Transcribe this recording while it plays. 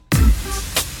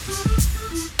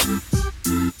Sound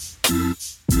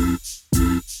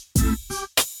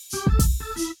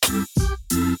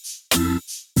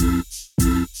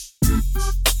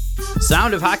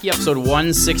of Hockey episode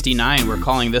 169. We're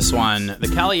calling this one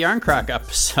the Calle Jarnkrok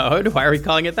episode. Why are we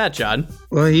calling it that, John?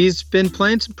 Well, he's been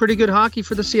playing some pretty good hockey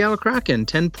for the Seattle Kraken.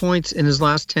 10 points in his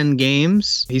last 10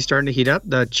 games. He's starting to heat up.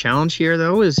 The challenge here,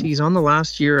 though, is he's on the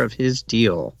last year of his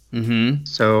deal. Mm-hmm.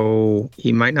 So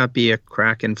he might not be a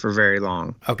Kraken for very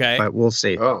long. Okay. But we'll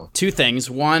see. Oh. Two things.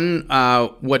 One,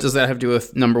 what does that have to do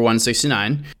with number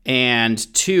 169?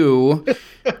 And two,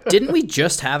 didn't we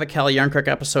just have a Calle Jarnkrok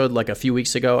episode like a few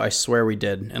weeks ago? I swear we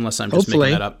did, unless I'm just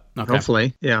making that up. Okay.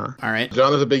 Hopefully, yeah. All right.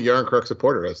 John is a big Jarnkrok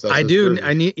supporter. That's I do.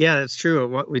 jersey. Yeah, that's true.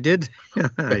 What we did,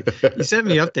 you set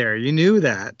me up there. You knew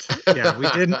that. Yeah,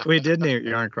 we did name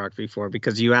Jarnkrok before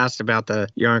because you asked about the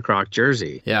Jarnkrok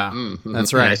jersey. Yeah, Mm-hmm.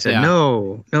 that's right. And I said,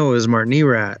 no, it was Martin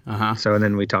Erat. Uh-huh. So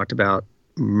then we talked about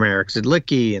Marek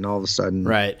Zidlicki, and all of a sudden.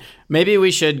 Right. Maybe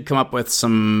we should come up with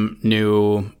some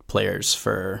new players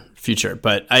for future,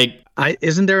 but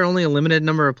isn't there only a limited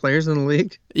number of players in the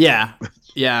league? Yeah,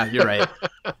 you're right.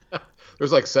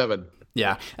 There's like 7.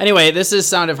 Yeah. Anyway, this is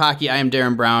Sound of Hockey. I am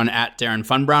Darren Brown at Darren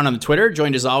Fun Brown on the Twitter,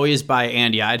 joined as always by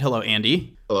Andy Ide. Hello,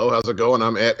 Andy. Hello, how's it going?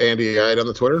 I'm at Andy Ide on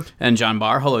the Twitter. And John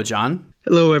Barr. Hello, John.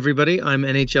 Hello, everybody. I'm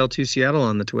NHL2 Seattle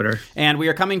on the Twitter. And we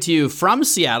are coming to you from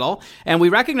Seattle, and we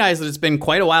recognize that it's been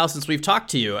quite a while since we've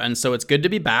talked to you, and so it's good to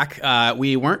be back.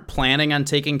 We weren't planning on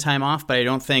taking time off, but I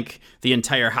don't think the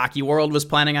entire hockey world was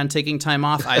planning on taking time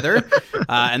off either,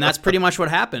 and that's pretty much what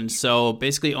happened. So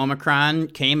basically, Omicron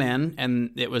came in,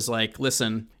 and it was like,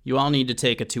 listen, you all need to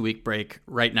take a 2-week break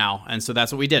right now. And so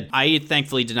that's what we did. I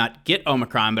thankfully did not get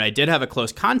Omicron, but I did have a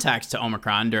close contact to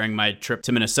Omicron during my trip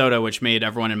to Minnesota, which made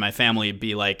everyone in my family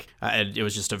be like, it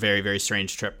was just a very, very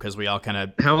strange trip because we all kind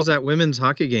of... How was that women's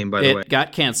hockey game, by the way? It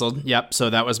got canceled. Yep. So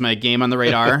that was my game on the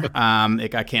radar. It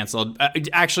got canceled.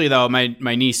 Actually, though,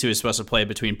 my niece who was supposed to play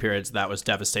between periods, that was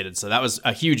devastated. So that was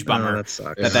a huge bummer that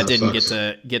sucks. that didn't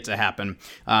sucks. get to happen.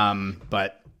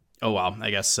 But oh well, I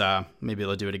guess maybe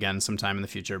they'll do it again sometime in the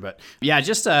future. But yeah,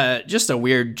 just a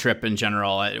weird trip in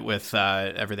general with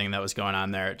everything that was going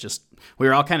on there. We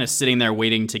were all kind of sitting there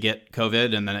waiting to get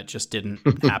COVID, and then it just didn't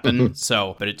happen.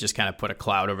 But it just kind of put a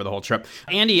cloud over the whole trip.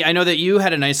 Andy, I know that you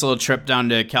had a nice little trip down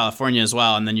to California as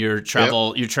well, and then your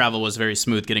travel was very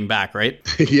smooth getting back, right?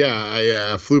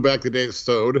 Yeah, I flew back the day it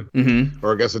snowed,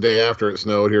 or I guess the day after it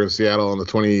snowed here in Seattle on the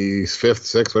 25th,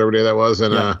 6th, whatever day that was,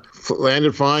 and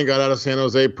landed fine, got out of San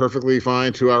Jose perfectly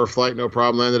fine, 2-hour flight, no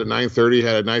problem, landed at 9:30,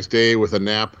 had a nice day with a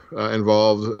nap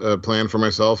involved, planned for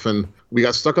myself, and we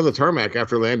got stuck on the tarmac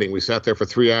after landing. We sat there for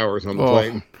 3 hours on the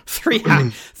plane.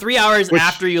 3 hours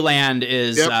after you land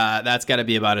is that's got to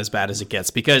be about as bad as it gets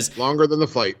because longer than the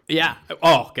flight. Yeah.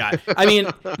 Oh God. I mean,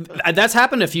 that's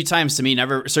happened a few times to me.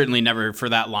 Certainly never for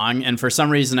that long. And for some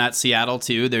reason at Seattle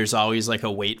too, there's always like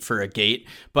a wait for a gate.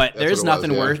 But there's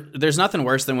nothing worse. There's nothing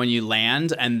worse than when you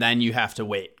land and then you have to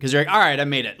wait because you're like, all right, I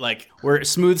made it. Like we're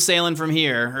smooth sailing from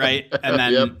here, right? And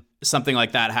then. Something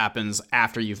like that happens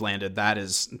after you've landed. That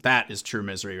is true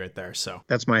misery right there. So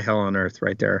that's my hell on earth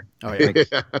right there. Oh yeah.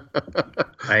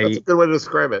 That's a good way to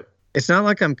describe it. It's not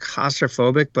like I'm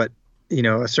claustrophobic, but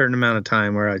a certain amount of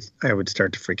time where I would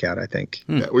start to freak out, I think.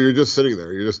 Yeah, well, you're just sitting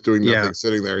there. You're just doing nothing,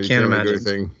 sitting there. You can't do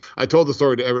anything. I told the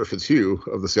story to Everett Fitzhugh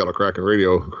of the Seattle Kraken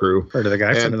radio crew. Or to the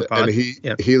guy from the pod. And he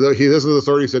listened to the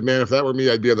story. He said, man, if that were me,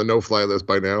 I'd be on the no-fly list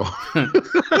by now.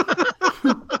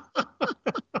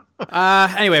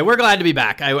 Anyway, we're glad to be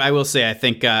back. I will say, I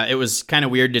think it was kind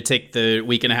of weird to take the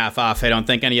week and a half off. I don't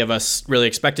think any of us really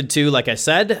expected to, like I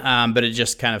said, but it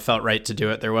just kind of felt right to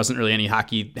do it. There wasn't really any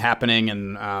hockey happening,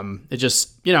 and it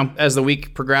just, as the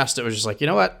week progressed, it was just like, you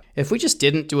know what? If we just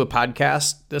didn't do a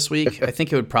podcast this week, I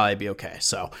think it would probably be okay.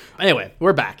 So anyway,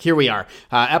 we're back. Here we are.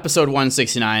 Episode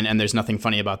 169, and there's nothing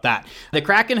funny about that. The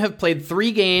Kraken have played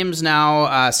 3 games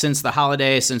now since the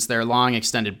holiday, since their long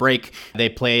extended break. They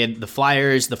played the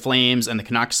Flyers, the Flames, and the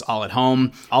Canucks all at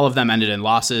home. All of them ended in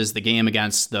losses. The game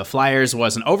against the Flyers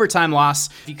was an overtime loss.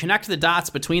 If you connect the dots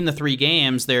between the 3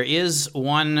 games, there is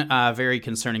one very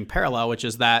concerning parallel, which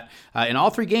is that in all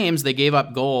 3 games, they gave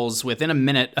up goals within a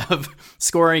minute of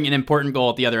scoring an important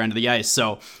goal at the other end of the ice.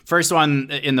 So first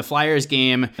one in the Flyers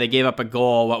game, they gave up a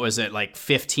goal, what was it, like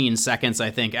 15 seconds,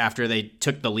 I think, after they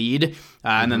took the lead.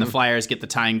 And then the Flyers get the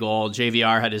tying goal.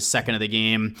 JVR had his second of the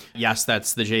game. Yes,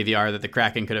 that's the JVR that the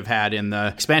Kraken could have had in the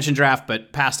expansion draft,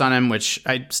 but passed on him, which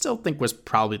I still think was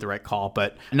probably the right call.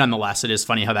 But nonetheless, it is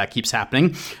funny how that keeps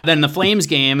happening. Then the Flames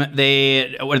game,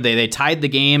 they tied the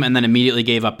game and then immediately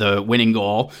gave up the winning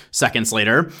goal seconds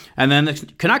later. And then the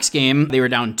Canucks game, they were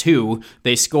down 2.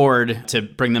 They scored to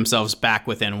bring themselves back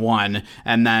within 1.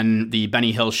 And then the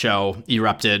Benny Hill show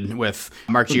erupted with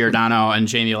Mark Giordano and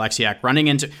Jamie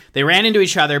Oleksiak they ran into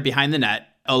each other behind the net.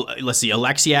 Let's see,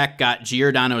 Oleksiak got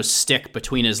Giordano's stick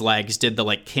between his legs, did the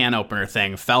can opener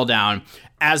thing, fell down.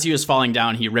 As he was falling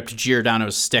down, he ripped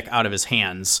Giordano's stick out of his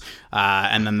hands.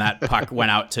 And then that puck went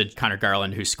out to Connor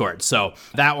Garland, who scored. So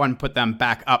that one put them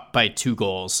back up by 2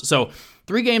 goals. So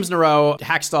 3 games in a row.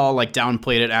 Hackstall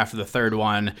downplayed it after the third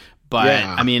one. But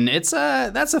yeah. I mean, that's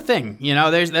a thing,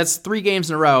 that's 3 games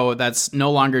in a row. That's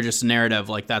no longer just a narrative.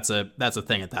 That's a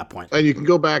thing at that point. And you can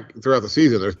go back throughout the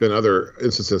season. There's been other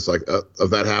instances of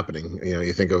that happening.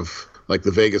 You think of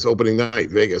the Vegas opening night.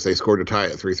 Vegas, they scored to tie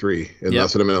at 3-3. And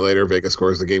less than a minute later, Vegas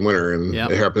scores the game winner. And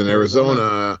it happened in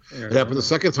Arizona. It happened the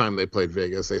second time they played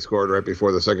Vegas. They scored right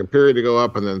before the second period to go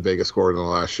up, and then Vegas scored in the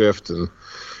last shift. And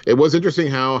it was interesting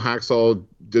how Hackstall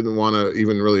didn't want to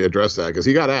even really address that, because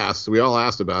he got asked. We all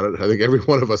asked about it. I think every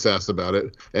one of us asked about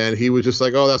it. And he was just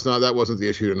like, oh, that wasn't the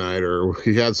issue tonight, or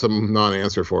he had some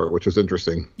non-answer for it, which was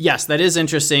interesting. Yes, that is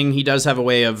interesting. He does have a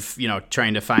way of,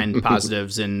 trying to find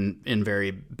positives in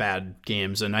very bad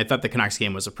games. And I thought the Canucks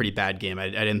game was a pretty bad game. I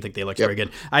didn't think they looked very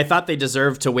good. I thought they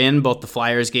deserved to win both the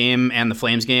Flyers game and the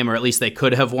Flames game, or at least they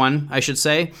could have won, I should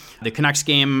say. The Canucks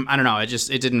game, I don't know. It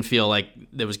didn't feel like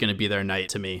it was going to be their night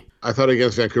to me. I thought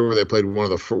against Vancouver, they played one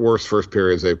of the worst first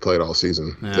periods they've played all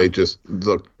season. Yeah. They just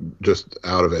looked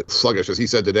out of it. Sluggish. As he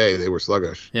said today, they were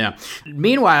sluggish. Yeah.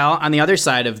 Meanwhile, on the other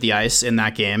side of the ice in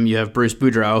that game, you have Bruce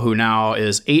Boudreau, who now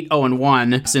is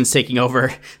 8-0-1 since taking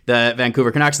over the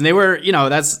Vancouver Canucks. And they were,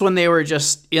 that's when they were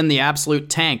just in the absolute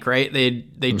tank, right?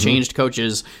 They changed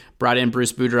coaches, brought in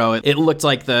Bruce Boudreau. It looked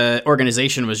like the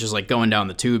organization was just going down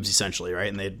the tubes, essentially, right?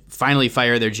 And they'd finally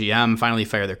fire their GM, finally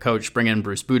fire their coach, bring in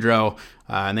Bruce Boudreau,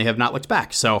 and they have not looked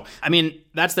back. So, I mean,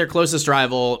 that's their closest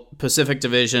rival, Pacific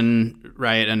Division,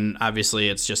 right? And obviously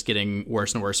it's just getting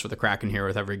worse and worse for the Kraken here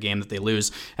with every game that they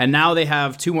lose. And now they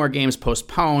have 2 more games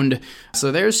postponed.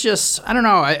 So there's just, I don't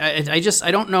know.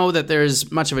 I don't know that there's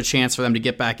much of a chance for them to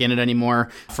get back in it anymore.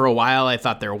 For a while, I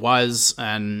thought there was.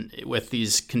 And with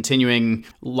these continuing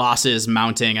losses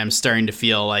mounting, I'm starting to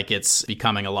feel like it's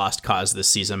becoming a lost cause this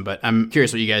season. But I'm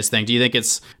curious what you guys think. Do you think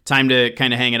it's time to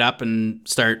kind of hang it up and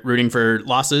start rooting for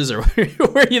losses, or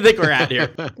where do you think we're at here?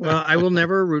 Well, I will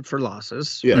never root for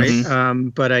losses,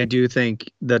 right? But I do think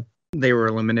that they were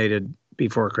eliminated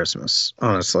before Christmas,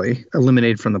 honestly.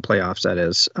 Eliminated from the playoffs, that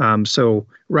is. So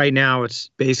right now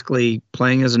it's basically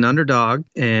playing as an underdog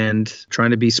and trying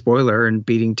to be spoiler and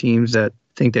beating teams that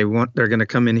think they're going to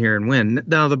come in here and win.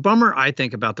 Now, the bummer I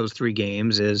think about those 3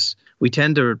 games is we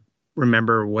tend to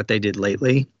remember what they did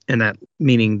lately, and that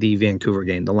meaning the Vancouver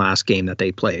game, the last game that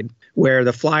they played, where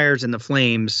the Flyers and the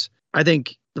Flames, I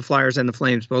think the Flyers and the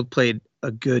Flames both played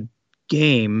a good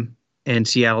game, and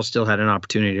Seattle still had an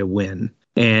opportunity to win.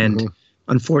 And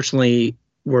unfortunately,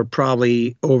 we're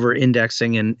probably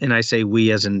over-indexing, and I say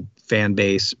we as in fan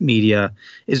base, media,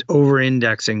 is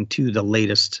over-indexing to the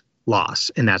latest loss,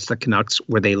 and that's the Canucks,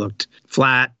 where they looked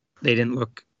flat. They didn't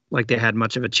look like they had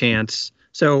much of a chance.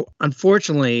 So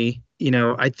unfortunately,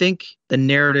 I think the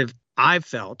narrative I've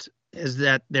felt is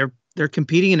that they're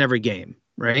competing in every game,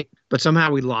 right? But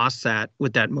somehow we lost that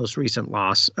with that most recent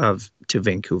loss to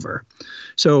Vancouver.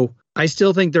 So I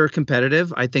still think they're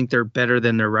competitive. I think they're better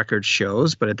than their record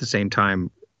shows, but at the same time,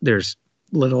 there's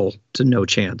little to no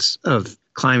chance of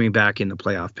climbing back in the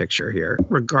playoff picture here.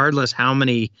 Regardless how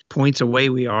many points away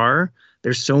we are,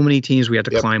 there's so many teams we have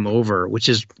to climb over, which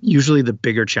is usually the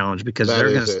bigger challenge, because they're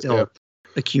going to still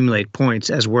accumulate points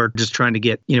as we're just trying to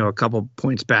get, a couple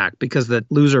points back, because the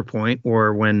loser point,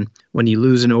 or when you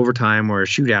lose in overtime or a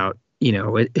shootout,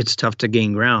 it's tough to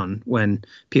gain ground when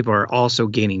people are also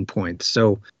gaining points.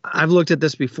 So I've looked at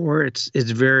this before. It's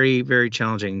very, very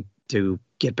challenging to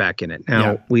get back in it.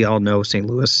 Now, we all know St.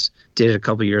 Louis did it a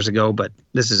couple years ago, but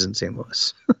this isn't St.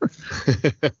 Louis.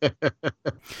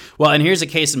 Well, and here's a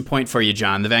case in point for you,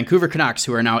 John. The Vancouver Canucks,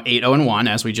 who are now 8-0-1,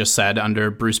 as we just said,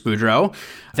 under Bruce Boudreau,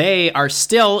 they are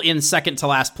still in second to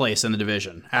last place in the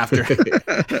division after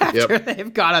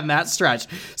they've got on that stretch.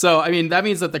 So, I mean, that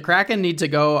means that the Kraken need to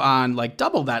go on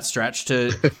double that stretch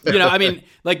to,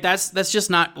 that's just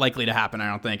not likely to happen, I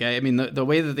don't think. I mean, the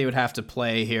way that they would have to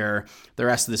play here the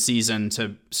rest of the season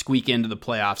to squeak into the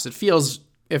playoffs, it feels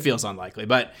unlikely.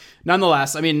 But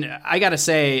nonetheless, I mean, I got to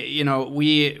say,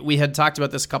 we had talked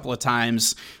about this a couple of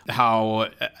times, how,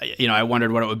 I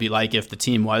wondered what it would be like if the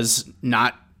team was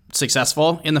not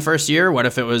successful in the first year. What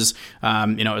if it was,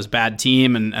 it was a bad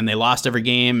team and they lost every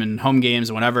game and home games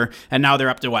and whatever. And now they're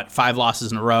up to 5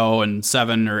 losses in a row and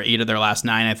 7 or 8 of their last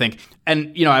 9, I think.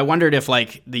 And, I wondered if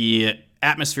the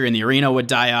atmosphere in the arena would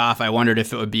die off. I wondered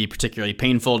if it would be particularly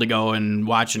painful to go and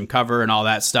watch and cover and all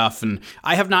that stuff. And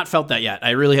I have not felt that yet.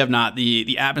 I really have not.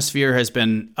 The atmosphere has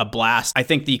been a blast. I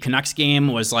think the Canucks game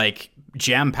was like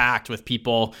jam-packed with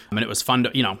people, and it was fun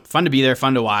to be there,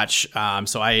 fun to watch.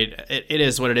 So it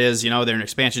is what it is. They're an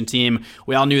expansion team.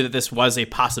 We all knew that this was a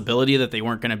possibility, that they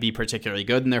weren't going to be particularly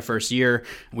good in their first year.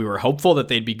 We were hopeful that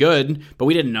they'd be good, but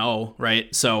we didn't know,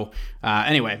 right? So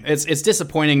anyway, it's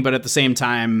disappointing, but at the same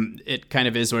time, it kind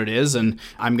of is what it is, and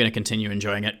I'm going to continue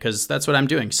enjoying it because that's what I'm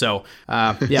doing. So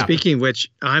yeah. Speaking of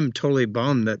which, I'm totally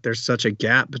bummed that there's such a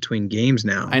gap between games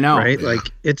now. I know, right?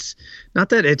 Like, it's not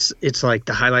that it's like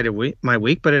the highlight of my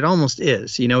week, but it almost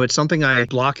is. It's something I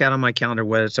block out on my calendar,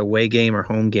 whether it's a away game or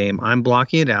home game. I'm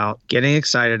blocking it out, getting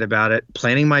excited about it,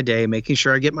 planning my day, making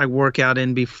sure I get my workout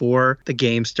in before the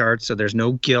game starts, so there's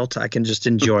no guilt. I can just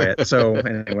enjoy it. So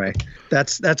anyway,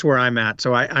 that's where I'm at.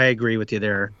 So I agree with you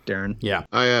there, Darren. Yeah.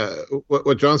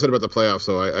 What John said about the playoffs,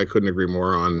 though, I couldn't agree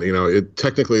more on.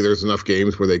 Technically there's enough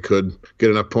games where they could get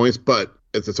enough points, but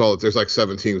there's like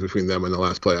 7 teams between them and the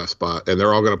last playoff spot, and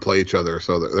they're all going to play each other,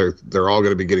 so they're all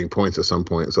going to be getting points at some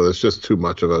point. So it's just too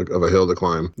much of a hill to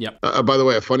climb. Yep. By the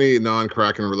way, a funny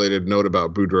non-Kraken related note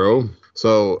about Boudreau.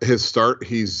 So his start,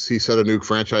 he set a new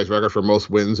franchise record for most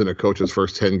wins in a coach's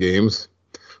first 10 games.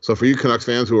 So for you Canucks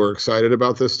fans who are excited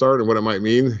about this start and what it might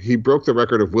mean, he broke the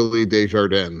record of Willie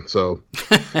Desjardins. So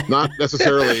not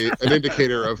necessarily an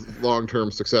indicator of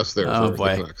long-term success there for the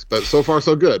Canucks. But so far,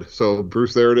 so good. So,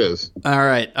 Bruce, there it is. All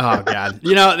right. Oh, God.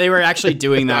 They were actually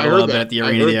doing that a little bit at the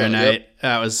arena the other night. Yep.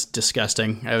 That was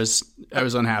disgusting. I was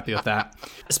unhappy with that.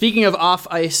 Speaking of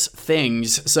off-ice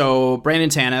things, so Brandon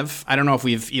Tanev, I don't know if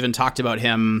we've even talked about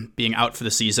him being out for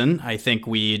the season. I think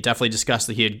we definitely discussed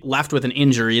that he had left with an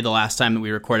injury the last time that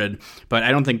we recorded, but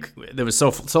I don't think it was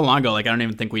so long ago. Like, I don't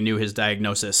even think we knew his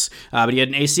diagnosis. But he had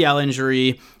an ACL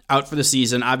injury, out for the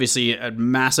season. Obviously, a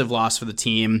massive loss for the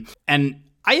team. And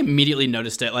I immediately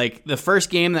noticed it. Like the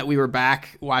first game that we were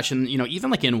back watching,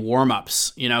 even like in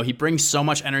warm-ups, he brings so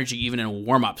much energy even in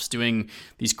warm-ups, doing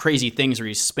these crazy things where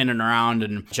he's spinning around.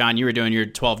 And John, you were doing your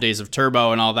 12 days of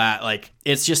turbo and all that. Like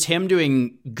it's just him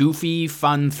doing goofy,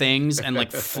 fun things and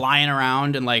like flying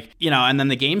around and like, and then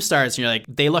the game starts and you're like,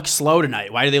 they look slow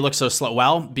tonight. Why do they look so slow?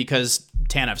 Well, because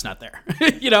Tanev's not there.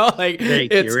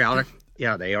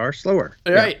 Yeah, they are slower.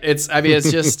 Right. Yeah.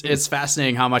 It's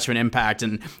fascinating how much of an impact.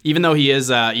 And even though he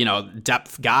is a,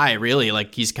 depth guy, really,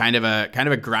 like he's kind of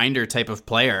a grinder type of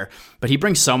player, but he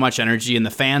brings so much energy and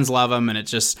the fans love him. And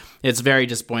it's very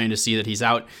disappointing to see that he's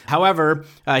out. However,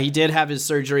 he did have his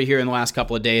surgery here in the last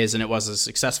couple of days and it was a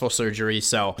successful surgery.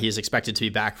 So he's expected to be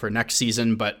back for next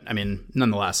season. But I mean,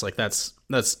 nonetheless, like that's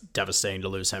devastating to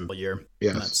lose him a year.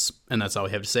 Yes. And that's all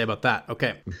we have to say about that.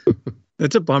 Okay.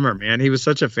 It's a bummer, man. He was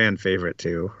such a fan favorite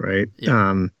too, right?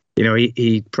 Yeah.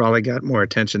 He probably got more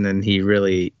attention than he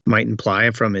really might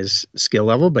imply from his skill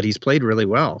level, but he's played really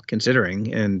well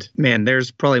considering. And man,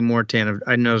 there's probably more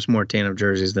I noticed more Tanev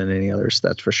jerseys than any others.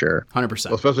 That's for sure. 100%.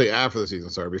 Well, especially after the season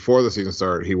started. Before the season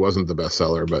started, he wasn't the best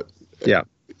seller, but yeah.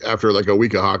 After like a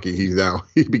week of hockey,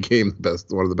 he became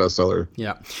one of the best sellers.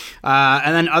 Yeah.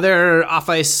 And then other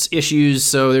off-ice issues.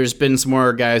 So there's been some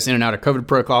more guys in and out of COVID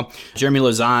protocol. Jeremy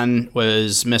Lauzon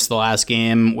was missed the last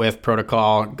game with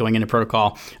protocol, going into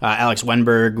protocol. Alex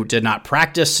Wenberg did not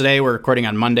practice today. We're recording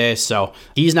on Monday, so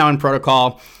he's now in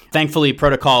protocol. Thankfully,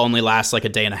 protocol only lasts like a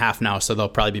day and a half now, so they'll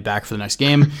probably be back for the next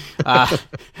game.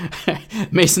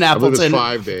 Mason Appleton,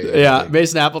 5 days. Yeah,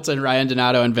 Mason Appleton, Ryan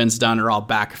Donato, and Vince Dunn are all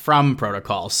back from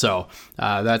protocol. So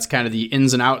that's kind of the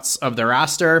ins and outs of the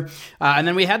roster. And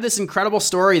then we had this incredible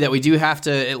story that we do have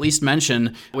to at least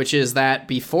mention, which is that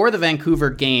before the Vancouver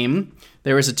game,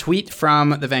 there was a tweet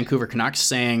from the Vancouver Canucks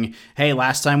saying, hey,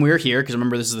 last time we were here, because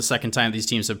remember this is the second time these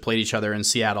teams have played each other in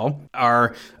Seattle,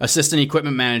 our assistant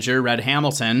equipment manager, Red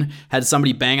Hamilton, had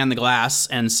somebody bang on the glass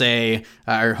and say,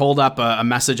 or hold up a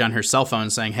message on her cell phone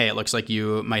saying, hey, it looks like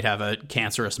you might have a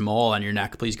cancerous mole on your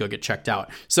neck. Please go get checked out.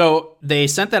 So they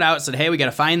sent that out, said, hey, we got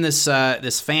to find this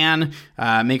fan,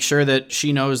 make sure that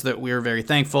she knows that we're very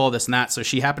thankful, this and that. So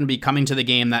she happened to be coming to the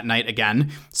game that night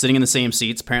again, sitting in the same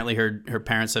seats. Apparently her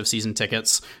parents have season tickets.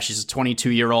 She's a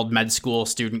 22-year-old med school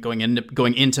student going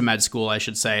into med school, I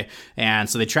should say. And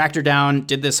so they tracked her down,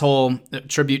 did this whole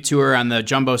tribute tour on the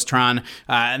Jumbotron,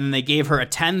 and then they gave her a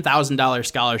 $10,000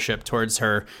 scholarship towards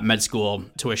her med school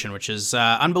tuition, which is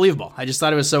unbelievable. I just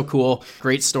thought it was so cool.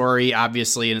 Great story,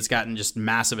 obviously, and it's gotten just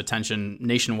massive attention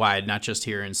nationwide, not just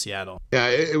here in Seattle. Yeah,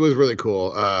 it was really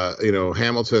cool.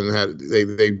 Hamilton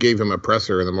they gave him a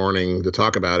presser in the morning to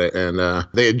talk about it, and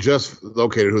they had just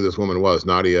located who this woman was,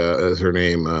 Nadia her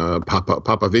name?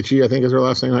 Papavici, I think is her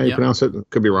last name. How you pronounce it?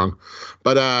 Could be wrong.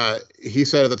 But he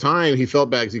said at the time he felt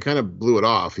bad because he kind of blew it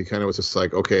off. He kind of was just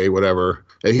like, okay, whatever.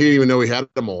 And he didn't even know he had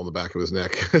a mole in the back of his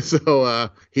neck. So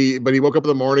he woke up in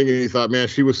the morning and he thought, man,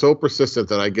 she was so persistent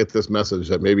that I get this message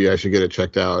that maybe I should get it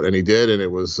checked out. And he did, and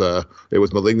it was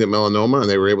malignant melanoma, and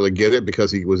they were able to get it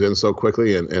because he was in so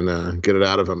quickly and get it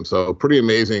out of him. So pretty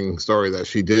amazing story that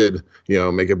she did,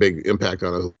 make a big impact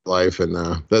on his life. And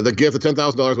the gift, the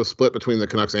 $10,000 was split between the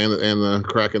Canucks and the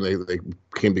Kraken. They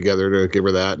came together to give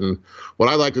her that. And what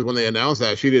I liked is when they announced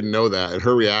that, she didn't know that, and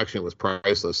her reaction was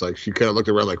priceless. Like, she kind of looked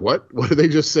around like, what did they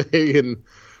just say? And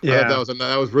yeah,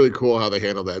 that was really cool how they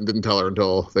handled that, and didn't tell her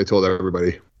until they told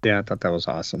everybody. Yeah, I thought that was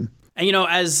awesome. And,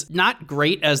 as not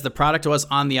great as the product was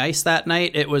on the ice that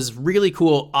night, it was really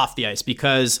cool off the ice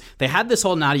because they had this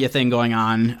whole Nadia thing going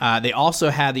on. They also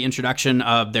had the introduction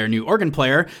of their new organ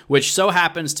player, which so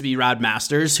happens to be Rod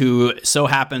Masters, who so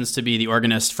happens to be the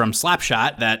organist from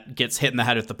Slapshot that gets hit in the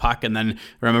head with the puck. And then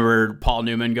remember, Paul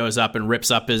Newman goes up and rips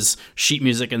up his sheet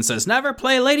music and says, "Never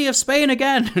play Lady of Spain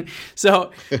again."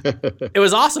 So it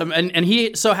was awesome. And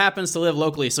he so happens to live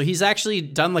locally. So he's actually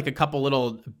done like a couple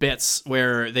little bits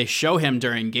where they show him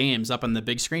during games up on the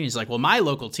big screen. He's like, well, my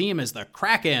local team is the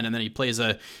Kraken, and then he plays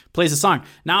a song.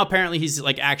 Now apparently he's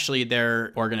like actually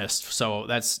their organist, so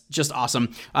that's just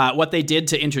awesome. What they did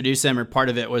to introduce him, or part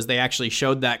of it, was they actually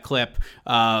showed that clip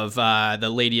of the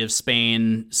Lady of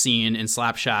Spain scene in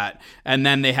Slapshot, and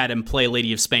then they had him play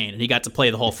Lady of Spain, and he got to play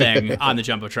the whole thing on the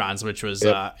Jumbotrons, which was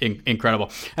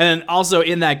incredible. And then also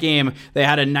in that game, they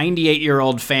had a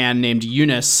 98-year-old fan named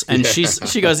Eunice, and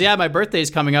she goes, yeah, my birthday's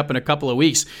coming up in a couple of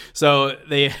weeks. So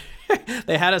they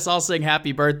had us all sing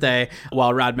happy birthday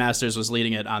while Rod Masters was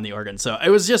leading it on the organ. So it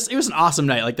was an awesome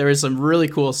night. Like, there was some really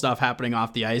cool stuff happening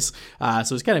off the ice.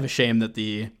 So it's kind of a shame that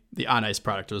the on-ice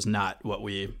product was not what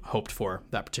we hoped for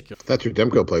that particular. Thatcher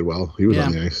Demko played well. He was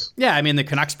on the ice. Yeah, I mean, the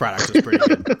Canucks product was pretty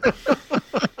good.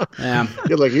 Yeah.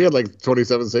 He had like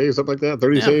 27 saves, something like that,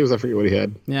 30 saves. I forget what he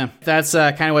had. Yeah, that's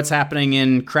kind of what's happening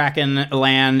in Kraken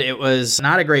land. It was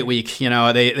not a great week.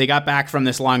 They got back from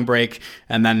this long break,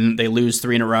 and then they lose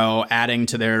 3 in a row, adding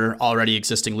to their already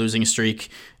existing losing streak.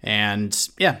 And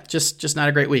yeah, just not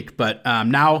a great week. But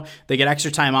now they get extra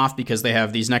time off because they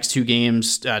have these next 2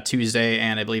 games, Tuesday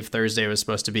and I believe Thursday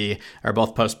are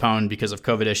both postponed because of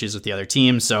COVID issues with the other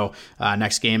team. So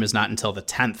next game is not until the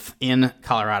 10th in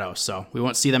Colorado. So we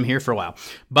won't see them here for a while.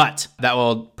 But that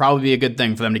will probably be a good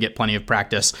thing for them to get plenty of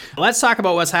practice. Let's talk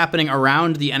about what's happening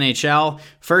around the NHL.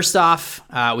 First off,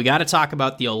 we got to talk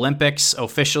about the Olympics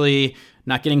officially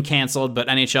not getting canceled, but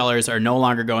NHLers are no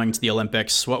longer going to the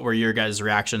Olympics. What were your guys'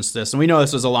 reactions to this? And we know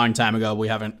this was a long time ago. We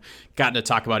haven't gotten to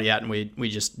talk about it yet, and we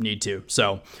just need to.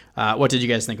 So what did you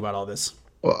guys think about all this?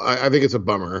 Well, I think it's a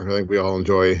bummer. I think we all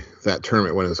enjoy that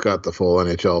tournament when it's got the full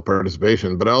NHL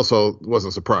participation, but I also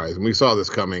wasn't surprised. And we saw this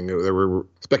coming. There were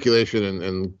speculation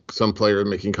and some player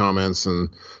making comments, and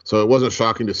so it wasn't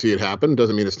shocking to see it happen.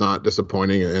 Doesn't mean it's not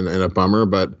disappointing and a bummer,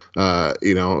 but I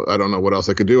don't know what else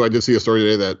I could do. I did see a story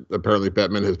today that apparently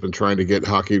Bettman has been trying to get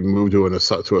hockey moved to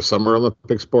a summer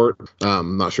Olympic sport.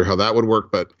 I'm not sure how that would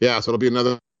work, but yeah, so it'll be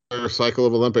another cycle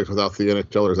of Olympics without the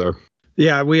NHLers there.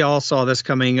 Yeah, we all saw this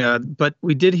coming, but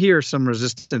we did hear some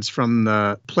resistance from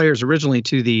the players originally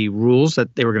to the rules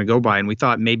that they were going to go by, and we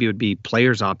thought maybe it would be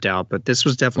players opt out, but this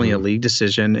was definitely a league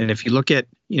decision. And if you look at,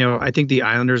 I think the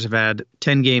Islanders have had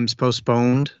 10 games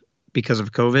postponed because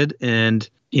of COVID, and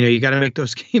you got to make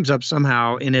those games up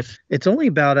somehow. And if it's only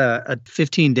about a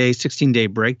 15-day, 16-day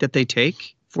break that they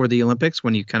take for the Olympics,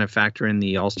 when you kind of factor in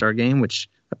the All-Star game, which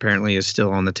apparently is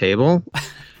still on the table.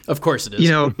 Of course it is.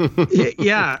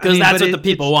 Yeah. Because that's what the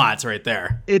people want right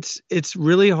there. It's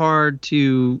really hard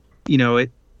to,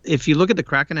 if you look at the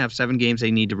Kraken have 7 games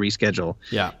they need to reschedule.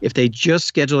 Yeah. If they just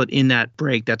schedule it in that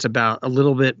break, that's about a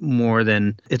little bit more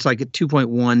than, it's like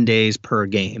 2.1 days per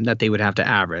game that they would have to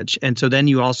average. And so then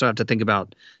you also have to think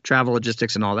about travel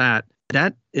logistics and all that.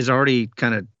 That is already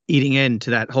kind of eating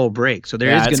into that whole break. So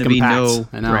there is going to be no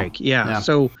break. Yeah.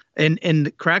 So and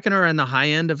the Kraken are on the high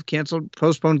end of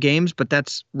postponed games, but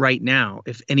that's right now.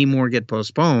 If any more get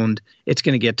postponed, it's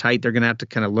going to get tight. They're going to have to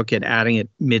kind of look at adding it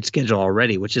mid-schedule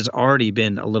already, which has already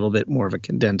been a little bit more of a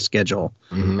condensed schedule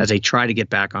as they try to get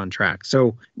back on track.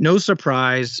 So no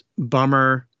surprise,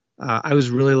 bummer. I was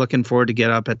really looking forward to get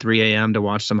up at 3 a.m. to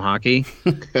watch some hockey,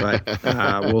 but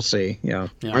we'll see. Yeah.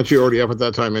 Aren't you already up at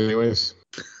that time anyways?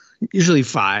 Usually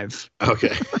 5.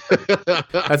 Okay.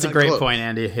 That's a great point,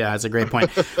 Andy. Yeah, that's a great point.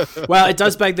 Well, it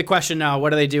does beg the question now, what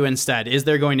do they do instead? Is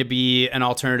there going to be an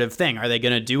alternative thing? Are they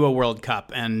going to do a World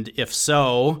Cup? And if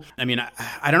so, I mean,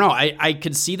 I don't know. I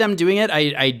could see them doing it.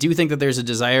 I do think that there's a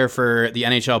desire for the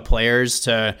NHL players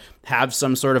to have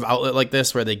some sort of outlet like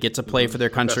this where they get to play for their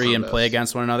country and play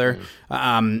against one another.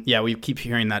 Yeah, we keep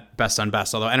hearing that best on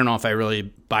best, although I don't know if I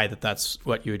really buy that that's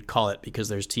what you would call it, because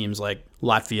there's teams like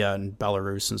Latvia and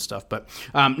Belarus and stuff. But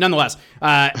nonetheless,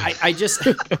 I just...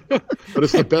 But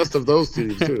it's the best of those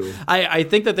teams too. I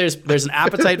think that there's an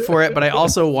appetite for it, but I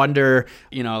also wonder,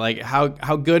 like how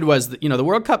good was the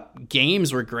World Cup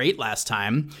games were great last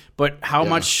time, but how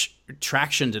much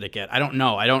traction did it get? I don't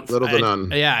know. Little to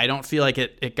none. Yeah, I don't feel like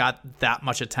it got that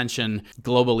much attention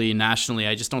globally, nationally.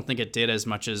 I just don't think it did as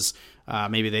much as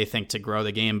maybe they think to grow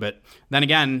the game. But then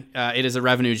again, it is a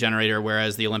revenue generator,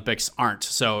 whereas the Olympics aren't.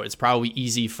 So it's probably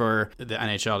easy for the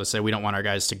NHL to say we don't want our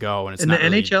guys to go, and it's not the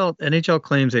really... NHL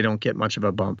claims they don't get much of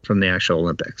a bump from the actual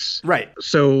Olympics. Right.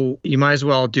 So you might as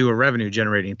well do a revenue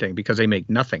generating thing because they make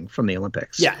nothing from the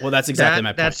Olympics. Yeah, well, that's exactly my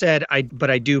point. That said, I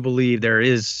do believe there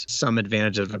is some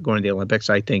advantage of going to the Olympics.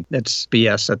 I think that's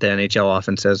BS that the NHL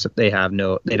often says that they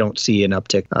don't see an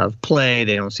uptick of play,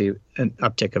 they don't see an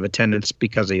uptick of attendance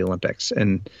because of the Olympics.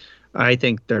 And I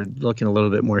think they're looking a little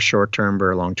bit more short term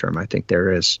or long term. I think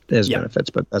there is benefits,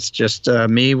 but that's just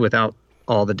me without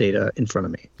all the data in front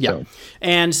of me. Yeah. So.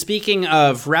 And speaking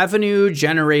of revenue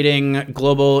generating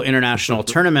global international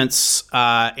tournaments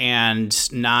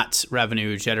and not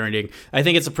revenue generating, I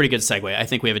think it's a pretty good segue. I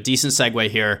think we have a decent segue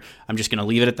here. I'm just going to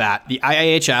leave it at that. The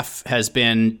IIHF has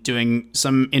been doing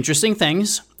some interesting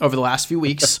things over the last few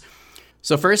weeks.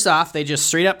 So first off, they just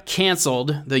straight up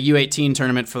canceled the U18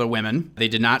 tournament for the women. They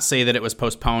did not say that it was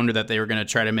postponed or that they were going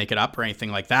to try to make it up or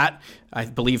anything like that. I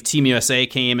believe Team USA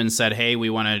came and said, hey, we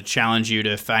want to challenge you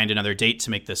to find another date to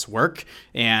make this work.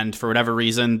 And for whatever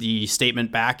reason, the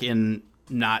statement back in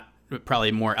not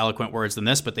probably more eloquent words than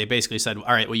this, but they basically said, all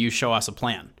right, well, you show us a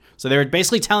plan. So they were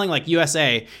basically telling like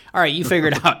USA, all right, you figure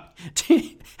it out.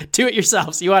 Do it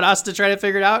yourselves. You want us to try to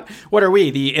figure it out? What are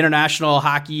we, the international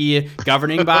hockey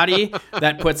governing body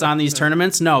that puts on these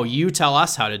tournaments? No, you tell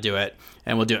us how to do it,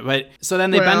 and we'll do it. But so then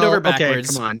they bend over backwards.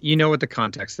 Okay, come on. You know what the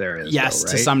context there is. Yes,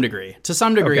 though, right? to some degree. To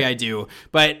some degree, okay. I do.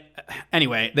 But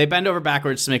anyway, they bend over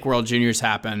backwards to make World Juniors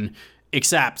happen,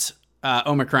 except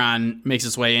Omicron makes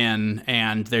its way in,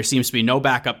 and there seems to be no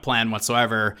backup plan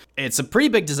whatsoever. It's a pretty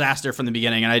big disaster from the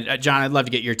beginning. And John, I'd love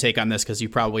to get your take on this because you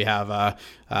probably have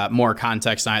more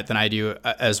context on it than I do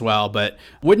as well. But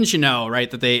wouldn't you know, right,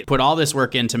 that they put all this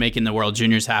work into making the World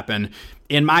Juniors happen,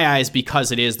 in my eyes,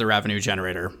 because it is the revenue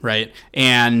generator, right?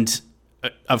 And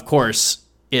of course,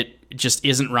 it just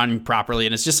isn't run properly.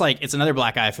 And it's just like, it's another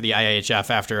black eye for the IIHF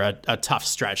after a tough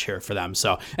stretch here for them.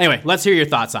 So anyway, let's hear your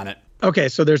thoughts on it. Okay,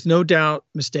 so there's no doubt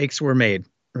mistakes were made,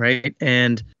 right?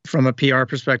 And from a PR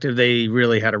perspective, they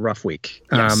really had a rough week.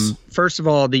 Yes. First of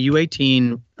all, the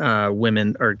U18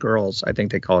 women or girls, I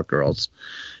think they call it girls,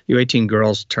 U18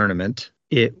 girls tournament,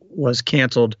 it was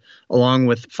canceled along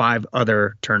with 5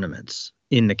 other tournaments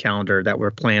in the calendar that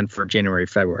were planned for January,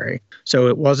 February. So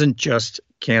it wasn't just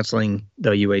canceling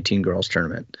the U18 girls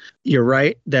tournament. You're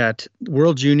right that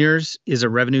World Juniors is a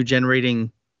revenue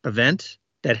generating event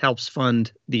that helps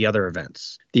fund the other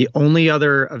events. The only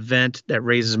other event that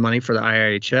raises money for the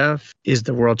IIHF is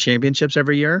the World Championships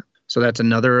every year. So that's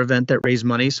another event that raises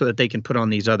money so that they can put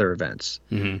on these other events.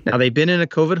 Mm-hmm. Now, they've been in a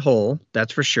COVID hole,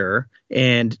 that's for sure.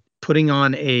 And putting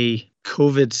on a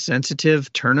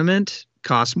COVID-sensitive tournament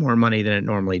costs more money than it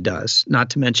normally does. Not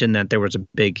to mention that there was a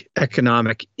big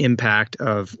economic impact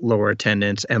of lower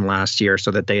attendance and last year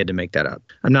so that they had to make that up.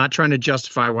 I'm not trying to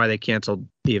justify why they canceled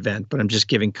the event, but I'm just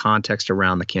giving context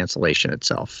around the cancellation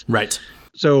itself. Right.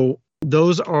 So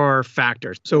those are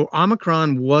factors. So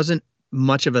Omicron wasn't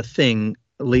much of a thing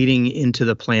leading into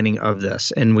the planning of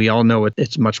this. And we all know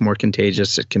it's much more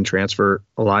contagious. It can transfer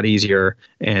a lot easier,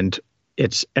 and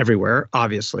it's everywhere,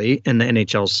 obviously, and the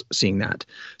NHL's seeing that.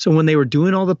 So when they were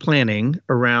doing all the planning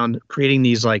around creating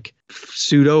these like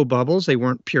pseudo bubbles, they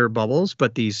weren't pure bubbles,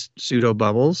 but these pseudo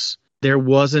bubbles, there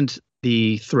wasn't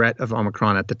the threat of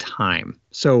Omicron at the time.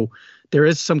 So there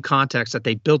is some context that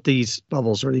they built these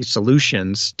bubbles or these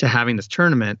solutions to having this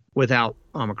tournament without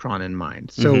Omicron in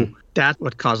mind. So that's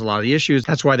what caused a lot of the issues.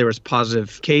 That's why there was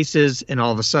positive cases, and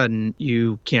all of a sudden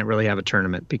you can't really have a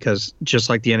tournament because just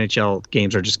like the NHL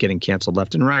games are just getting canceled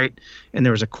left and right, and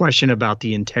there was a question about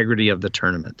the integrity of the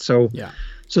tournament. So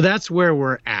that's where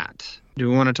we're at. Do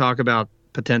we want to talk about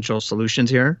potential solutions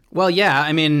here? Well, yeah.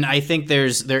 I mean, I think there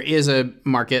is a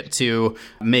market to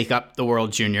make up the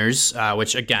World Juniors,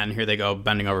 which again, here they go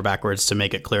bending over backwards to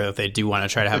make it clear that they do want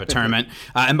to try to have a tournament.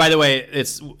 And by the way,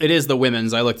 it is the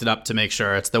women's. I looked it up to make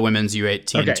sure it's the women's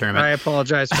U18 tournament. I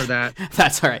apologize for that.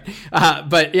 That's all right.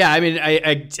 But yeah, I mean,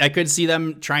 I could see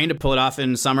them trying to pull it off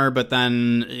in summer, but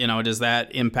then, does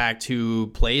that impact who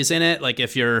plays in it? Like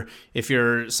if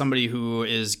you're somebody who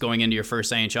is going into your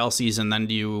first NHL season, then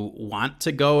do you want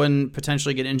to go and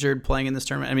potentially get injured playing in this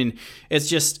tournament? I mean,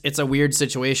 it's a weird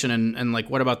situation. And like,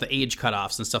 what about the age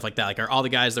cutoffs and stuff like that? Like, are all the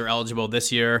guys that are eligible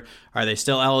this year, are they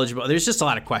still eligible? There's just a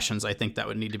lot of questions I think that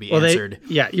would need to be answered.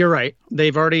 You're right.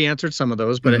 They've already answered some of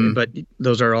those, but but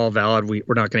those are all valid. We're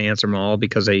not going to answer them all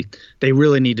because they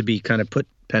really need to be kind of put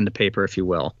pen to paper, if you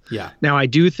will. Yeah. Now, I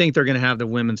do think they're going to have the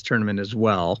women's tournament as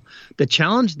well. The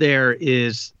challenge there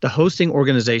is the hosting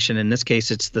organization. In this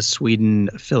case, it's the Sweden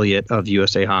affiliate of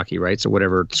USA Hockey, right? So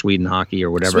whatever, Sweden Hockey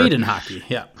or whatever. Sweden Hockey,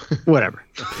 yeah. Whatever.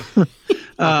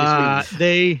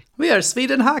 We are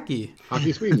Sweden Hockey.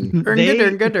 Hockey Sweden.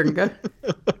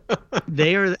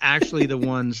 They are actually the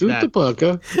ones that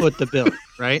put the bill,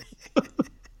 right?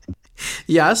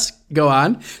 Yes, go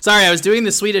on. Sorry, I was doing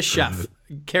the Swedish chef.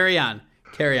 Carry on.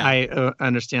 I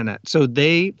understand that. So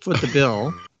they foot the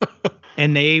bill,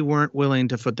 and they weren't willing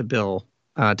to foot the bill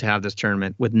to have this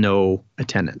tournament with no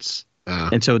attendance.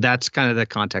 And so that's kind of the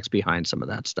context behind some of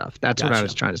that stuff. That's what I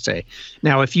was trying to say.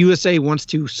 Now, if USA wants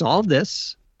to solve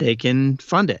this, they can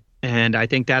fund it. And I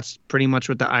think that's pretty much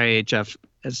what the IIHF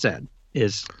has said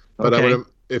is, okay. But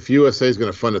if USA is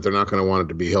going to fund it, they're not going to want it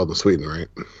to be held in Sweden, right?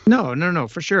 No,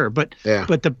 for sure. But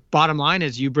the bottom line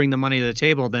is you bring the money to the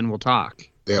table, then we'll talk.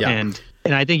 Yep.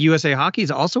 And I think USA Hockey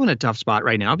is also in a tough spot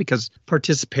right now because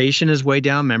participation is way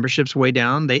down, membership's way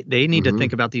down. They need to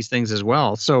think about these things as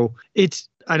well. So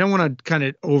I don't want to kind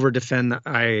of over defend the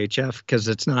IIHF because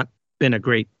it's not been a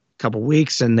great couple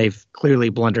weeks and they've clearly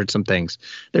blundered some things.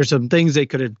 There's some things they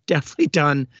could have definitely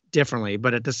done differently,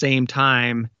 but at the same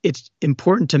time, it's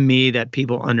important to me that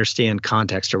people understand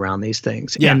context around these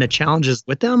things and the challenges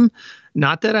with them.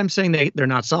 Not that I'm saying they're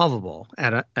not solvable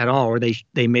at all, or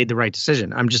they made the right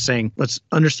decision. I'm just saying let's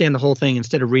understand the whole thing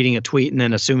instead of reading a tweet and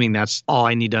then assuming that's all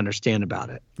I need to understand about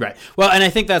it. Right. Well, and I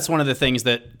think that's one of the things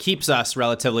that keeps us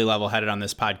relatively level-headed on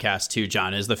this podcast too,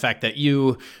 John, is the fact that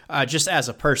you, just as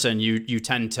a person, you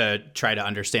tend to try to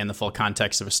understand the full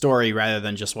context of a story rather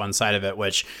than just one side of it,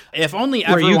 which if only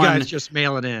everyone... Where you guys just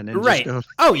mail it in. And right. Just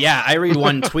go... Oh, yeah. I read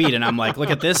one tweet and I'm like, look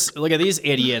at this. Look at these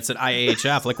idiots at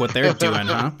IAHF. Look what they're doing,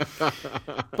 huh?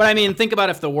 But I mean, think about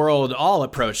if the world all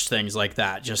approached things like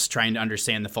that, just trying to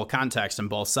understand the full context on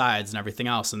both sides and everything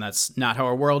else. And that's not how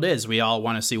our world is. We all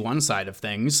want to see one side of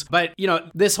things. But,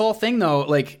 this whole thing, though,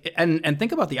 like, and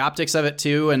think about the optics of it,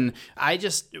 too. And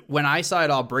when I saw it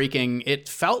all breaking, it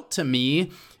felt to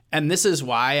me, and this is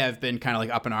why I've been kind of like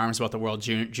up in arms about the World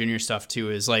Junior stuff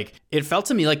too, is like, it felt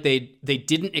to me like they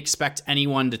didn't expect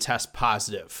anyone to test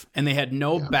positive and they had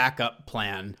no backup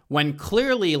plan when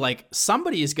clearly like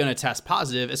somebody is going to test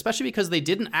positive, especially because they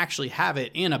didn't actually have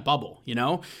it in a bubble,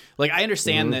 Like I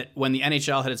understand that when the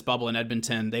NHL had its bubble in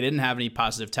Edmonton, they didn't have any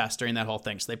positive tests during that whole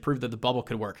thing. So they proved that the bubble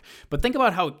could work. But think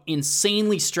about how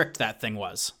insanely strict that thing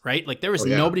was, right? Like there was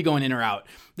nobody going in or out.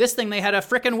 This thing, they had a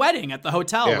frickin' wedding at the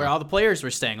hotel where all the players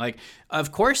were staying. Like,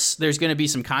 of course, there's going to be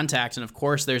some contact, and of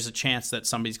course, there's a chance that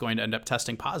somebody's going to end up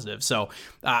testing positive. So,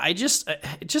 it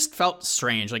just felt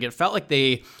strange. Like, it felt like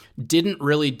they didn't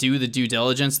really do the due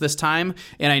diligence this time.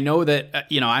 And I know that,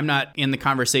 I'm not in the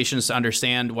conversations to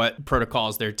understand what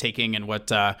protocols they're taking and what,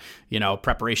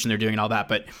 preparation they're doing and all that.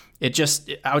 But it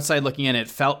just, outside looking in, it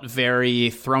felt very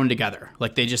thrown together.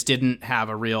 Like they just didn't have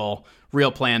a real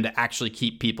plan to actually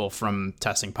keep people from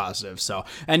testing positive. So,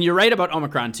 and you're right about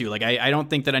Omicron too. Like I don't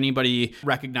think that anybody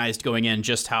recognized going in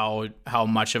just how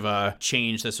much of a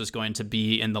change this was going to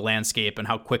be in the landscape and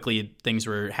how quickly things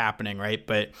were happening, right?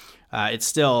 But it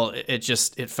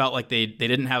felt like they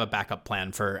didn't have a backup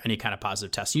plan for any kind of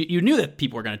positive test. You knew that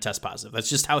people were going to test positive. That's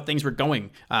just how things were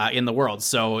going in the world.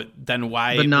 So then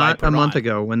why? But not a month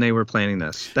ago when they were planning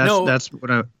this. That's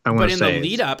what I want to say. But in the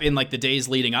lead up, in like the days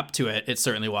leading up to it, it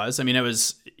certainly was. I mean, it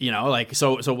was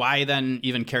so why then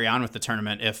even carry on with the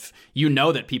tournament if you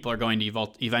know that people are going to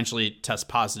eventually test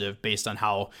positive based on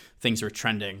how things were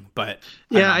trending? But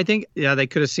I think they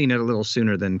could have seen it a little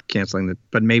sooner than canceling it.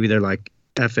 But maybe they're like,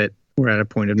 F it. We're at a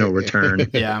point of no return.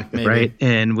 Yeah, maybe. Right.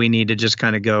 And we need to just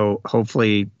kind of go,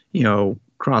 hopefully,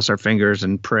 cross our fingers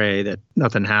and pray that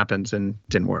nothing happens, and it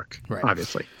didn't work,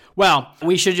 obviously. Well,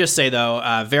 we should just say,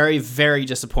 though, very, very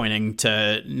disappointing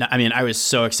I was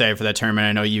so excited for that tournament.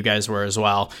 I know you guys were as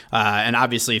well. And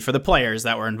obviously for the players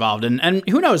that were involved. And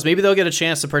who knows, maybe they'll get a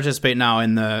chance to participate now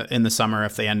in the summer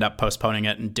if they end up postponing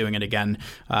it and doing it again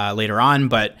later on.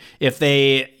 But if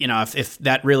they, if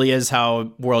that really is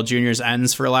how World Juniors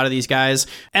ends for a lot of these guys,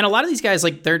 and a lot of these guys,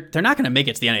 like, they're not going to make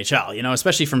it to the NHL,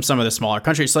 especially from some of the smaller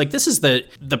countries. So, like, this is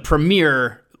the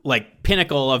premier, like,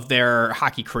 pinnacle of their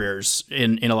hockey careers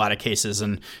in a lot of cases.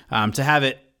 And to have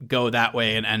it go that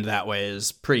way and end that way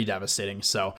is pretty devastating.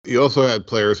 So you also had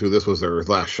players who this was their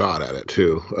last shot at it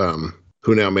too,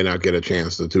 who now may not get a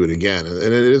chance to do it again. And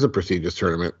it is a prestigious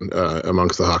tournament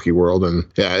amongst the hockey world. And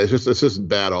yeah, it's just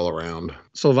bad all around.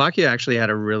 Slovakia actually had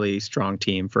a really strong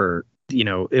team for,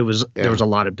 there was a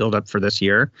lot of buildup for this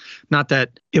year. Not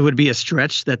that it would be a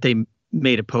stretch that they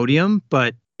made a podium,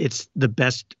 but it's the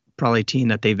best probably team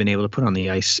that they've been able to put on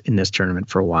the ice in this tournament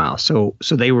for a while. So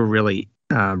they were really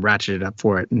ratcheted up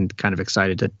for it and kind of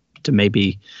excited to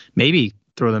maybe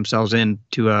throw themselves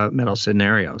into a medal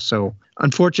scenario. So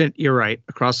unfortunate, you're right,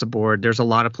 across the board. There's a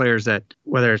lot of players that,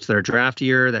 whether it's their draft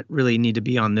year, that really need to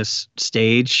be on this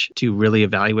stage to really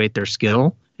evaluate their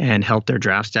skill and help their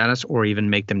draft status or even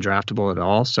make them draftable at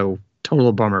all. So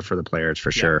total bummer for the players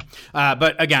for sure.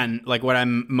 But again, like, what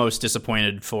I'm most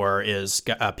disappointed for is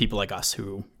people like us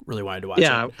who really wanted to watch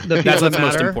it. That's what's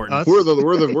most important. We're the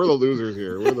losers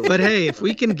here. But hey, if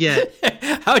we can get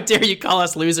how dare you call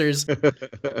us losers?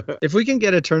 If we can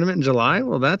get a tournament in July,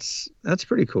 well, that's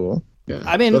pretty cool. Yeah,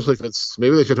 I mean, especially if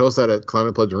maybe they should host that at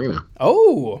Climate Pledge Arena.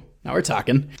 Oh, now we're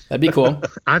talking. That'd be cool.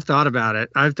 I've thought about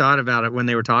it when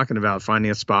they were talking about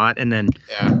finding a spot, and then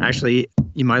actually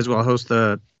you might as well host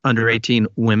the under-18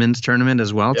 women's tournament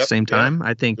as well at the same time.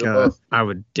 I think I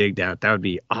would dig that. That would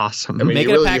be awesome. I mean, make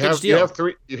it a package deal.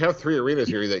 You have three arenas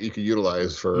here that you could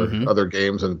utilize for other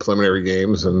games and preliminary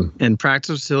games, and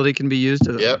practice facility can be used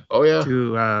to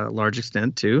a large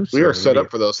extent too. We are set up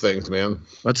for those things, man.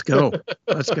 Let's go.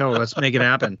 Let's make it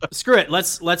happen. Screw it.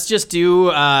 Let's just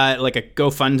do like a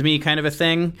GoFundMe kind of a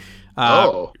thing.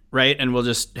 Right, and we'll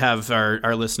just have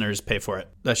our listeners pay for it.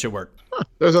 That should work.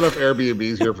 There's enough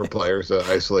Airbnbs here for players to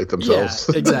isolate themselves.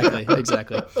 Yeah,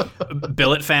 exactly.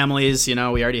 Billet families, we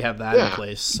already have that in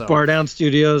place. So. Bar down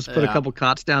studios, put a couple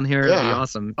cots down here. It'd be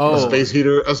awesome. Oh, a space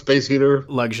heater.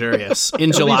 Luxurious.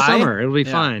 In July. Summer. It'll be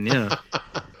fine. Yeah.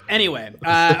 Anyway,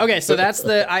 okay, so that's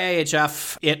the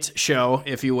IIHF show,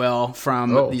 if you will,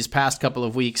 from these past couple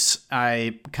of weeks.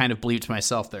 I kind of bleeped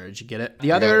myself there. Did you get it?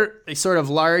 The other sort of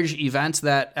large event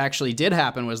that actually did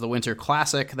happen was the Winter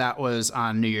Classic. That was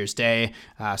on New Year's Day,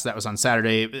 so that was on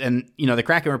Saturday. And, the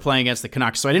Kraken were playing against the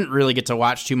Canucks, so I didn't really get to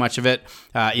watch too much of it,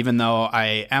 even though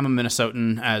I am a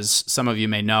Minnesotan, as some of you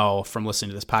may know from listening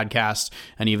to this podcast.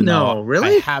 And even though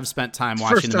I have spent time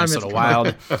watching the Minnesota Wild,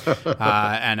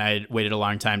 and I waited a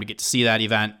long time to get to see that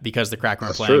event because the Kraken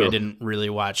were playing. True. I didn't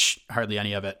really watch hardly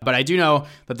any of it. But I do know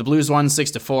that the Blues won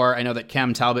 6-4. I know that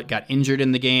Cam Talbot got injured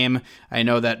in the game. I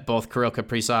know that both Kirill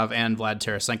Kaprizov and Vlad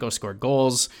Tarasenko scored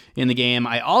goals in the game.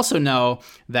 I also know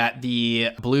that the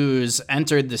Blues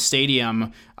entered the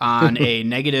stadium on a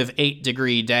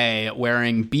 -8-degree day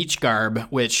wearing beach garb,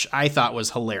 which I thought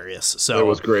was hilarious. So it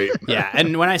was great. Yeah,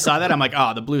 and when I saw that, I'm like,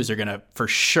 the Blues are going to for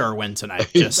sure win tonight.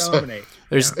 Just dominate.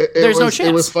 There's no chance.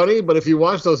 It was funny, but if you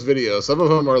watch those videos, some of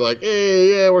them are like,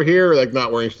 "Hey, yeah, we're here," like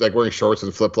not wearing shorts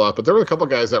and flip flop. But there were a couple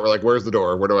guys that were like, "Where's the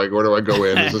door? Where do I go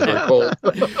in? This is very cold."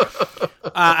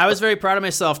 I was very proud of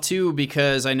myself too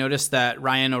because I noticed that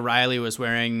Ryan O'Reilly was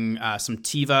wearing some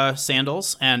Teva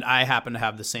sandals, and I happen to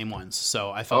have the same ones.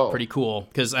 So I felt pretty cool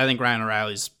because I think Ryan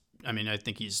O'Reilly's. I mean, I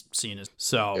think he's seen as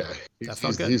so. Yeah,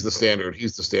 he's the standard.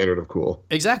 He's the standard of cool.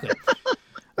 Exactly.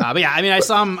 But yeah, I mean, I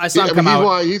saw him come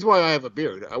out. He's why I have a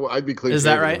beard. I'd be clean. Is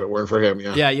that right? If it weren't for him,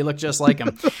 yeah. Yeah, you look just like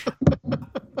him.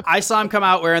 I saw him come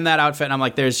out wearing that outfit, and I'm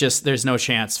like, there's no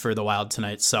chance for the Wild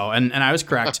tonight. So, and I was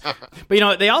correct.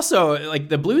 But, they also, like,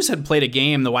 the Blues had played a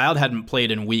game the Wild hadn't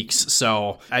played in weeks,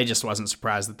 so I just wasn't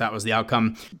surprised that was the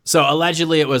outcome. So,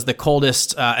 allegedly, it was the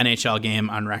coldest NHL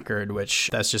game on record, which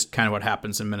that's just kind of what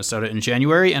happens in Minnesota in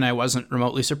January, and I wasn't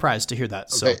remotely surprised to hear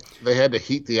that. So they had to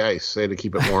heat the ice. They had to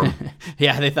keep it warm.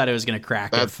 Yeah, they thought it was going to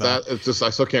crack. It's just,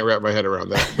 I still can't wrap my head around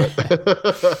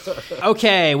that. But.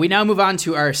 Okay, we now move on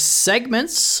to our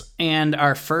segments. And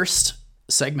our first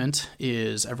segment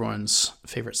is everyone's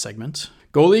favorite segment,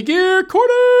 Goalie Gear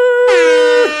Corner!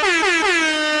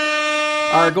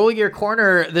 Our Goalie Gear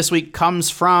Corner this week comes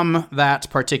from that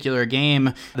particular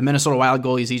game. The Minnesota Wild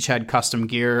goalies each had custom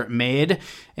gear made,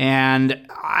 and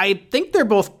I think they're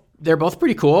both They're both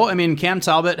pretty cool. I mean, Cam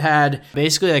Talbot had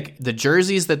basically like the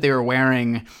jerseys that they were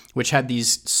wearing, which had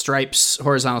these stripes,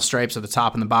 horizontal stripes at the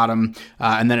top and the bottom.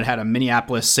 And then it had a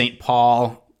Minneapolis St.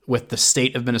 Paul with the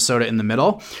state of Minnesota in the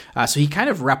middle. So he kind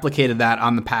of replicated that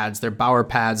on the pads. They're Bauer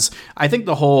pads. I think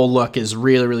the whole look is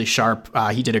really, really sharp.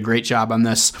 He did a great job on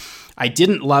this. I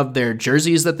didn't love their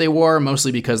jerseys that they wore,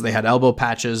 mostly because they had elbow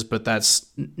patches, but that's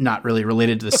not really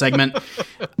related to the segment.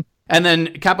 And then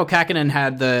Kaapo Kähkönen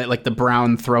had the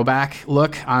brown throwback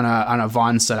look on a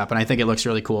Vaughn setup, and I think it looks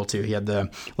really cool too. He had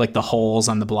the holes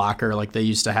on the blocker like they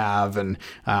used to have, and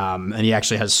he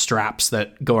actually has straps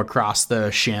that go across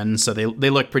the shin, so they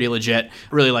look pretty legit.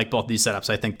 Really like both these setups.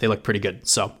 I think they look pretty good.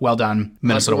 So well done,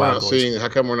 Minnesota Wild Goalies. How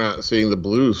come we're not seeing the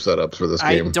blue setups for this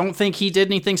game? I don't think he did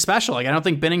anything special. Like I don't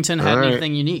think Binnington had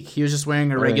anything unique. He was just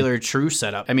wearing a regular true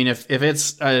setup. I mean, if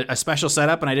it's a special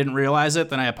setup and I didn't realize it,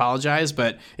 then I apologize.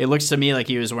 But it looks to me like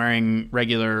he was wearing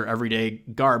regular everyday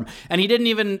garb, and he didn't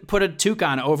even put a toque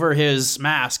on over his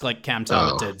mask like Cam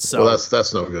Talbot did. So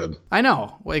that's no good. I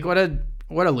know. Like what a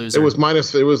loser.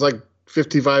 It was like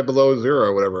 55 below zero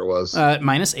or whatever it was.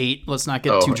 -8. Let's not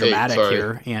get too dramatic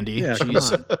here, Andy. Yeah,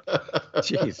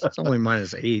 jeez, it's only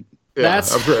 -8. Yeah,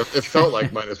 it felt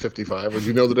like -55. Would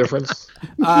you know the difference?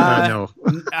 No.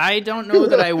 I don't know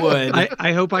that I would.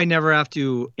 I hope I never have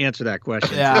to answer that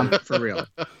question. Yeah. For real.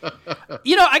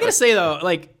 I gotta say though,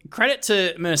 like credit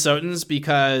to Minnesotans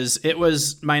because it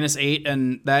was -8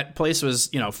 and that place was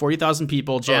 40,000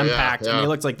 people jam packed and they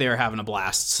looked like they were having a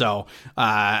blast. So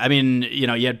I mean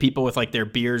you had people with like their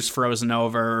beers frozen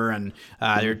over and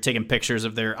they were taking pictures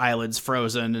of their eyelids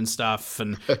frozen and stuff,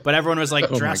 but everyone was like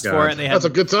dressed for it. They had That's a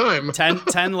good time.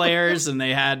 10 layers, and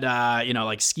they had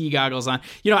like ski goggles on.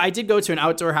 I did go to an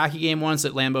outdoor hockey game once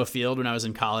at Lambeau Field when I was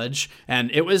in college,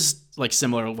 and it was like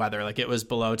similar weather. Like it was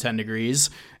below 10 degrees,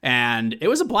 and it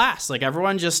was a blast. Like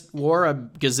everyone just wore a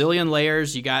gazillion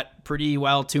layers. You got pretty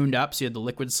well tuned up, so you had the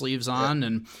liquid sleeves on,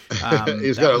 and you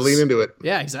just got to lean into it.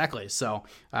 Yeah, exactly. So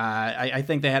I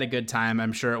think they had a good time.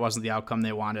 I'm sure it wasn't the outcome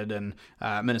they wanted, and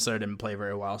Minnesota didn't play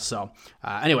very well. So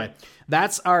anyway,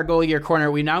 that's our goalie gear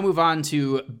corner. We now move on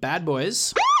to bad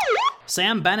boys.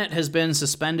 Sam Bennett has been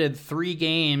suspended 3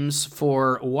 games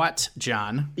for what,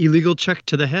 John? Illegal check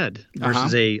to the head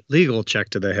versus a legal check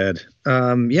to the head.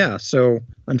 So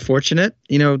unfortunate.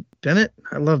 Bennett,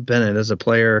 I love Bennett as a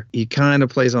player. He kind of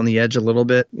plays on the edge a little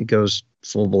bit. He goes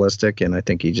full ballistic, and I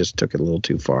think he just took it a little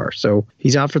too far. So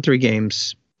he's out for 3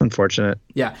 games. Unfortunate.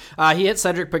 Yeah. He hit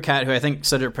Cedric Paquette, who I think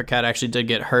Cedric Paquette actually did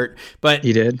get hurt. But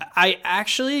he did. I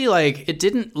actually, it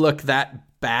didn't look that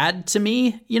bad to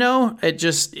me, it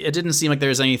didn't seem like there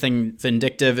was anything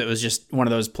vindictive. It was just one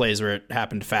of those plays where it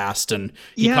happened fast, and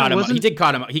he caught him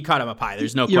up high.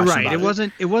 There's no question about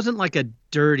it. It wasn't like a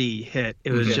dirty hit.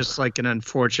 It was just like an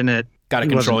unfortunate, got to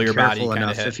control your body kind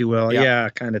of hit, if you will. Yeah,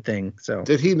 kind of thing. So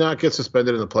did he not get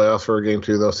suspended in the playoffs for a game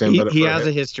too though? Sam Bennett, he has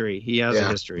a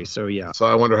history. So yeah. So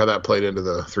I wonder how that played into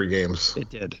the 3 games.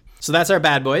 It did. So that's our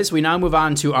bad boys. We now move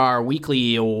on to our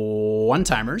weekly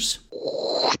one-timers,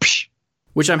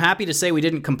 which I'm happy to say we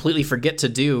didn't completely forget to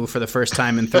do for the first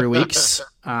time in 3 weeks.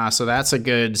 So that's a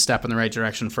good step in the right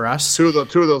direction for us. Two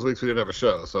of those weeks we didn't have a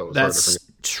show, so it was that's hard to forget.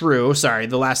 True. Sorry,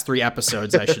 the last 3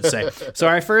 episodes, I should say. So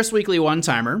our first weekly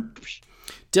one-timer,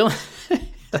 Dylan.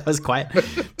 That was quiet.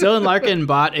 Dylan Larkin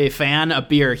bought a fan a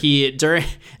beer. It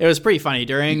was pretty funny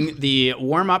during the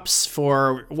warm-ups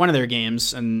for one of their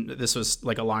games, and this was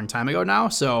like a long time ago now.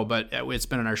 But it's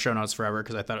been in our show notes forever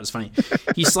because I thought it was funny.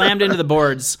 He slammed into the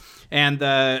boards, and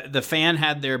the fan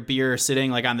had their beer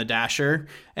sitting like on the dasher,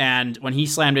 and when he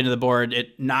slammed into the board,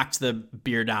 it knocked the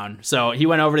beer down. So he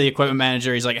went over to the equipment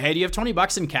manager. He's like, "Hey, do you have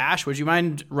 $20 in cash? Would you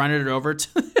mind running it over to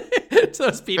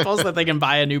those people so that they can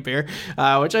buy a new beer?"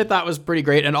 Which I thought was pretty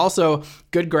great. And also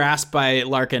good grasp by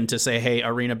Larkin to say, hey,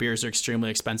 arena beers are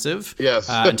extremely expensive. Yes.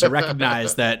 And to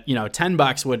recognize that,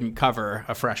 $10 wouldn't cover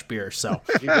a fresh beer. So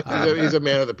he's a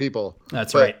man of the people.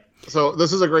 That's right. So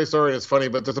this is a great story. It's funny,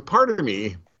 but there's a part of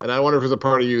me, and I wonder if there's a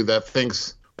part of you that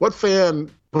thinks, what fan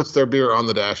puts their beer on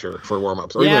the dasher for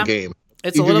warm-ups or even a game?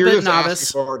 It's a little bit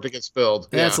novice. For it to get spilled.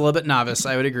 Yeah, it's a little bit novice.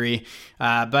 I would agree.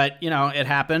 But, it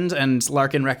happened, and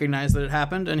Larkin recognized that it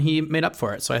happened, and he made up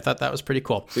for it. So I thought that was pretty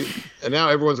cool. See, and now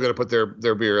everyone's going to put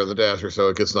their beer on the dasher so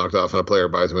it gets knocked off and a player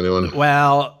buys them a new one.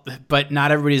 Well, but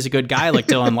not everybody's a good guy like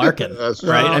Dylan Larkin. That's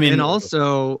right. I mean, and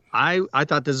also, I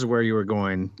thought this is where you were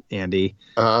going, Andy.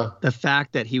 The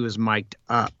fact that he was mic'd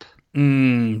up.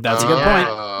 That's a good point.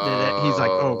 He's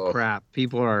like, oh crap,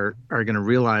 people are going to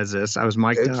realize this. I was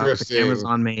mic'd up, the camera's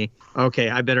on me. Okay,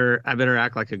 I better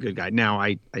act like a good guy. Now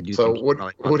I do. So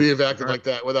would he have acted like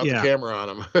that without the camera on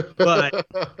him?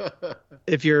 But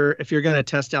if you're going to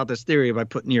test out this theory by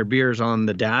putting your beers on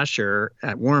the dasher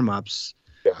at warm-ups,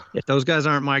 if those guys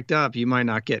aren't mic'd up, you might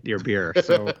not get your beer.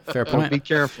 So fair point. Be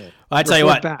careful. Well, I tell you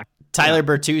what, Tyler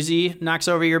Bertuzzi knocks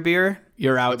over your beer,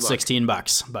 you're out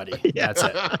 $16, buddy. That's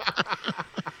it.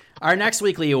 Our next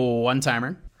weekly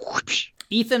one-timer.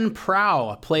 Ethan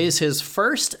Prow plays his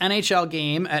first NHL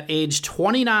game at age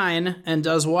 29 and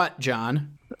does what,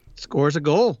 John? Scores a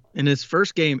goal in his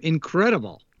first game.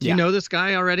 Incredible. Do you know this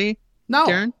guy already? No.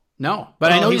 Darren? No,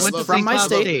 but I know he's from my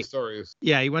state.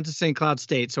 Yeah, he went to St. Cloud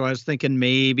State, so I was thinking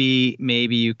maybe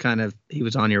you he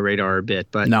was on your radar a bit,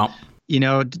 but no.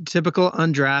 Typical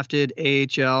undrafted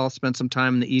AHL, spent some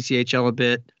time in the ECHL a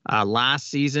bit.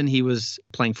 Last season, he was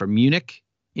playing for Munich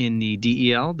in the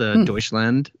DEL, the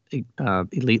Deutschland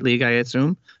Elite League, I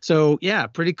assume. So, yeah,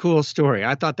 pretty cool story.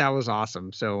 I thought that was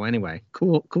awesome. So, anyway,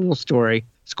 cool story.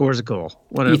 Scores a goal.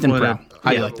 Ethan Prow.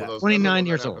 How do you like that? 29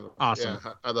 years old. Awesome.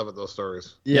 Yeah, I love it, those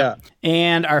stories. Yeah.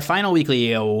 And our final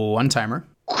weekly one-timer.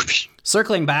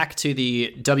 Circling back to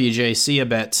the WJC a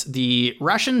bit, the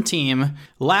Russian team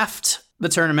left the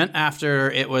tournament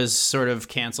after it was sort of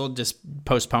canceled,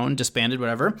 postponed, disbanded,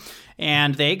 whatever,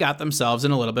 and they got themselves in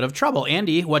a little bit of trouble.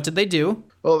 Andy, what did they do?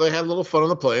 Well, they had a little fun on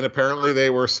the plane. Apparently, they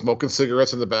were smoking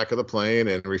cigarettes in the back of the plane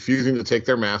and refusing to take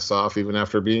their masks off, even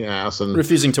after being asked. And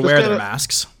refusing to wear their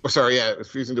masks.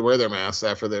 Refusing to wear their masks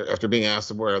after being asked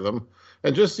to wear them.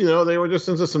 And just, they were just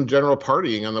into some general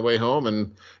partying on the way home.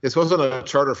 And this wasn't a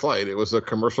charter flight. It was a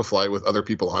commercial flight with other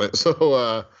people on it.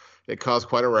 So it caused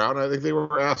quite a row. And I think they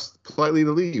were asked politely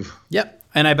to leave. Yep.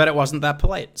 And I bet it wasn't that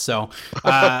polite. So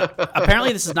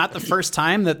apparently this is not the first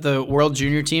time that the World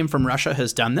Junior team from Russia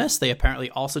has done this. They apparently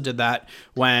also did that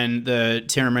when the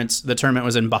tournament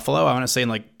was in Buffalo. I want to say in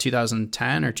like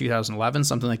 2010 or 2011,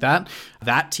 something like that.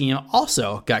 That team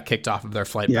also got kicked off of their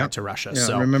flight back to Russia. Yeah,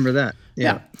 so I remember that.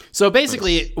 Yeah. So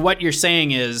basically what you're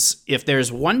saying is if there's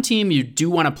one team you do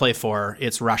want to play for,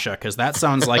 it's Russia, because that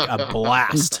sounds like a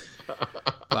blast.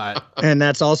 And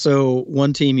that's also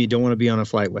one team you don't want to be on a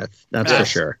flight with. That's for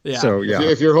sure. Yeah. So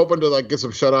if you're hoping to get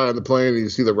some shut eye on the plane and you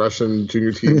see the Russian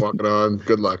junior team walking on,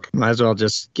 good luck. Might as well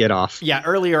just get off. Yeah.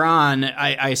 Earlier on,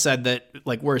 I said that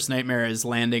worst nightmare is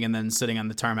landing and then sitting on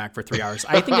the tarmac for 3 hours.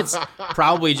 I think it's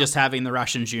probably just having the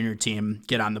Russian junior team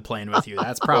get on the plane with you.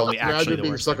 That's probably actually the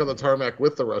being worst. Stuck on the tarmac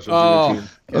with the Russian junior team.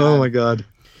 Oh my God.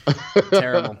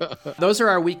 Terrible. Those are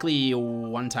our weekly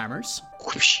one-timers.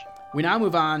 We now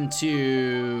move on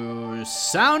to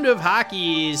Sound of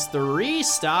Hockey's 3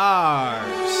 stars.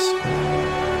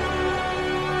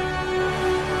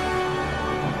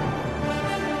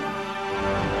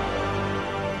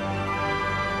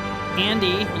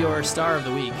 Andy, your star of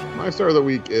the week. My star of the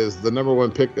week is the number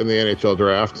 1 pick in the NHL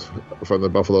draft from the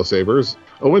Buffalo Sabres,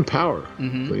 Owen Power,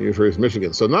 for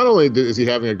Michigan. So not only is he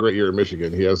having a great year in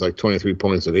Michigan, he has 23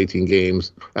 points in 18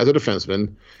 games as a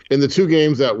defenseman. In the 2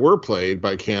 games that were played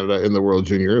by Canada in the World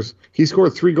Juniors, he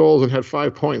scored 3 goals and had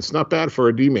 5 points. Not bad for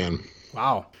a D-man.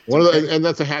 Wow. And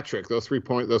that's a hat trick. Those 3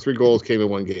 goals came in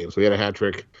 1 game. So he had a hat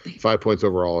trick, 5 points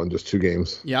overall in just 2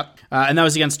 games. Yep. And that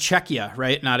was against Czechia,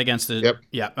 right? Not against the. Yep.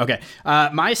 Yeah. Okay.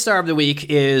 My star of the week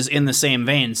is in the same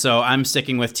vein. So I'm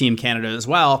sticking with Team Canada as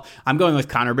well. I'm going with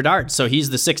Connor Bedard. So he's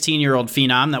the 16-year-old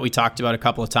phenom that we talked about a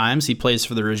couple of times. He plays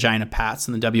for the Regina Pats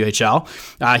in the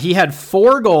WHL. He had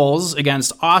 4 goals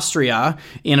against Austria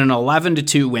in an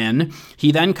 11-2 win.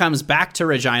 He then comes back to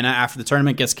Regina after the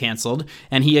tournament gets canceled,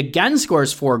 and he again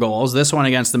scores 4 goals, this one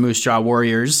against the Moose Jaw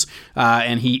Warriors,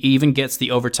 and he even gets the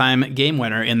overtime game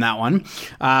winner in that one.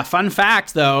 Fun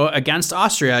fact, though, against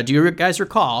Austria, do you guys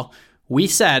recall, we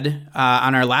said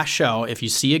on our last show, if you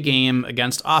see a game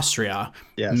against Austria,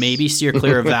 maybe steer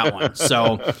clear of that one.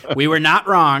 So we were not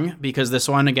wrong, because this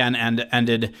one, again,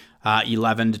 ended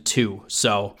 11-2.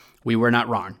 So we were not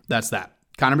wrong. That's that.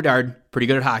 Connor Bedard, pretty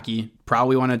good at hockey,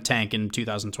 probably won a tank in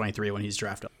 2023 when he's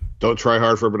drafted. Don't try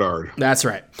hard for Bedard. That's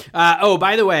right.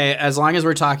 By the way, as long as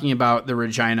we're talking about the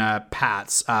Regina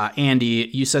Pats, Andy,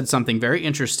 you said something very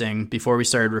interesting before we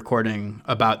started recording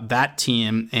about that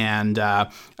team and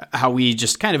how we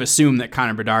just kind of assume that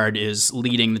Connor Bedard is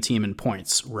leading the team in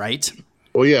points, right?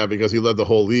 Well, yeah, because he led the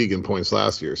whole league in points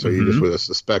last year. So you just would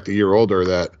suspect a year older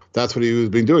that's what he was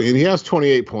been doing. And he has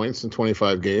 28 points in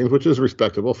 25 games, which is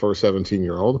respectable for a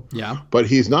 17-year-old. Yeah. But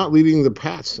he's not leading the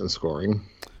Pats in scoring.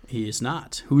 He is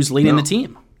not. Who's leading the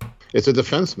team? It's a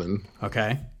defenseman.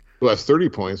 Okay. Who has 30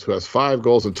 points, who has 5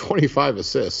 goals and 25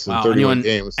 assists in 31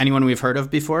 games. Anyone we've heard of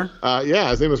before?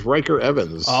 His name is Riker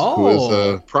Evans, who is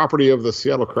the property of the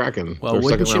Seattle Kraken. Well,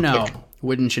 wouldn't you know?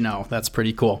 Wouldn't you know? That's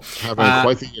pretty cool. Having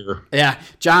quite the year. Yeah.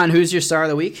 John, who's your star of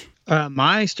the week?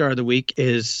 My star of the week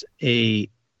is a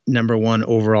number 1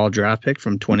 overall draft pick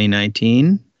from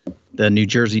 2019, the New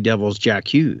Jersey Devils, Jack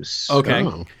Hughes. Okay.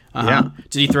 Oh. Yeah.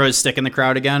 Did he throw his stick in the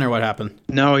crowd again, or what happened?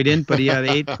 No, he didn't, but he had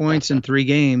 8 points in 3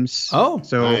 games. Oh,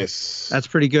 so nice. That's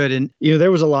pretty good. And,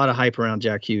 there was a lot of hype around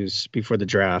Jack Hughes before the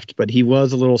draft, but he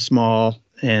was a little small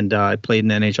and played in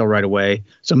the NHL right away.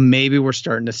 So maybe we're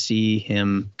starting to see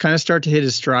him kind of start to hit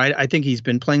his stride. I think he's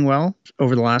been playing well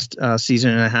over the last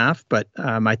season and a half, but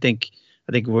I think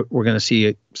we're going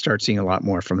to start seeing a lot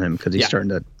more from him because he's starting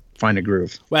to find a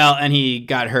groove. Well, and he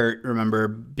got hurt, remember,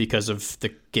 because of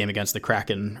the game against the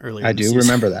Kraken earlier. I do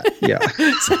remember that. Yeah.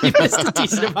 So he missed a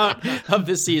decent amount of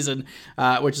the season,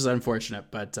 which is unfortunate.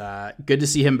 But good to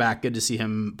see him back. Good to see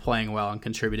him playing well and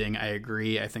contributing. I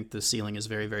agree. I think the ceiling is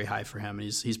very, very high for him.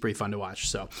 And he's pretty fun to watch.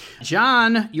 So,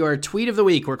 John, your tweet of the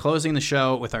week. We're closing the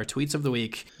show with our tweets of the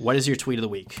week. What is your tweet of the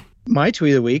week? My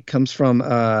tweet of the week comes from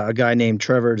a guy named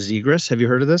Trevor Zegras. Have you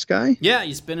heard of this guy? Yeah,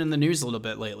 he's been in the news a little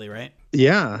bit lately, right?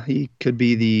 Yeah, he could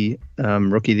be the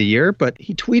rookie of the year, but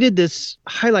he tweeted this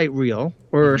highlight reel,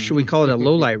 or should we call it a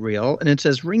low light reel? And it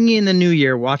says, ringing in the new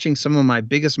year, watching some of my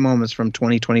biggest moments from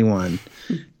 2021.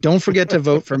 Don't forget to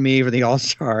vote for me for the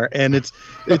All-Star. And it's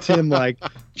him like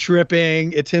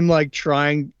tripping. It's him like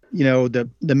trying, the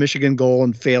Michigan goal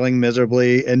and failing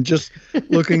miserably and just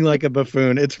looking like a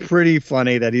buffoon. It's pretty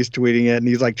funny that he's tweeting it and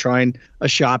he's like trying a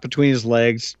shot between his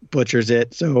legs, butchers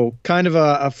it. So kind of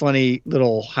a funny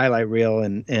little highlight reel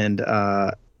and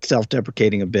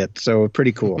self-deprecating a bit. So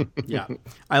pretty cool. Yeah,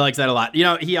 I liked that a lot.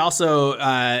 He also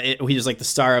he was like the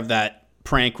star of that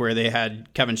prank where they had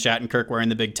Kevin Shattenkirk wearing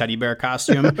the big teddy bear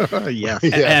costume. Yeah.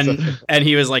 And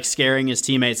he was like scaring his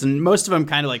teammates, and most of them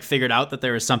kind of like figured out that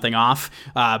there was something off,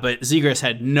 but Zegras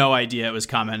had no idea it was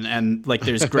coming. And like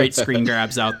there's great screen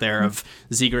grabs out there of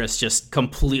Zegras just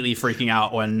completely freaking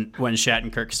out when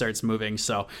Shattenkirk starts moving.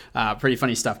 So pretty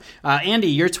funny stuff. Andy,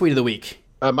 your tweet of the week.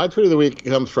 My tweet of the week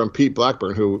comes from Pete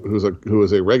Blackburn, who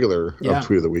is a regular of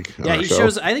tweet of the week. Yeah, he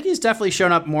shows. I think he's definitely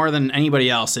shown up more than anybody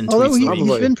else in tweets. Although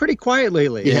he's been pretty quiet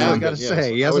lately. Yeah, I got to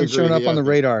say, he hasn't shown up on the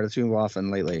radar too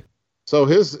often lately. So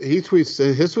his tweet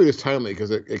is timely because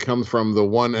it comes from the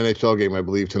one NHL game I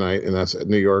believe tonight, and that's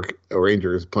New York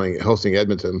Rangers hosting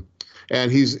Edmonton.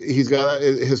 And he's got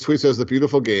his tweet says the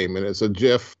beautiful game, and it's a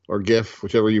GIF or GIF,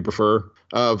 whichever you prefer,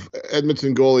 of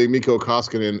Edmonton goalie Mikko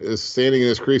Koskinen is standing in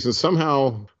his crease, and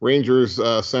somehow Rangers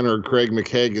center Craig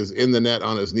McKegg is in the net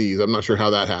on his knees. I'm not sure how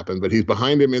that happened, but he's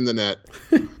behind him in the net,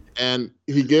 and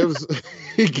he gives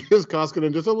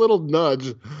Koskinen just a little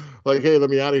nudge, like, "Hey, let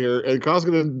me out of here." And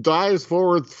Koskinen dives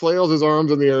forward, flails his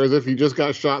arms in the air as if he just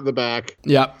got shot in the back.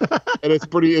 Yep. And it's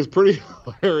pretty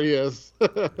hilarious.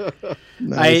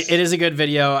 Nice. It is a good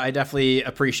video. I definitely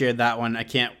appreciated that one. I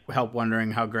can't help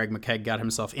wondering how Greg McKegg got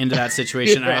himself into that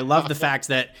situation. Yeah. I love the fact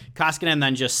that Koskinen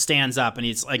then just stands up and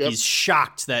he's like, he's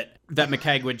shocked that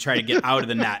McKegg would try to get out of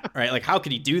the net, right? Like, how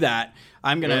could he do that?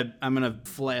 I'm gonna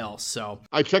flail. So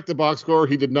I checked the box score.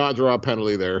 He did not draw a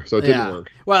penalty there, so it didn't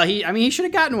work. Well, he should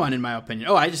have gotten one, in my opinion.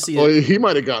 Oh, I just see. Well, he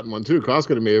might have gotten one too.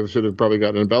 Koskinen should have probably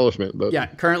gotten an embellishment. But yeah,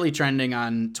 currently trending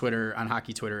on Twitter, on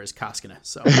hockey Twitter, is Koskinen.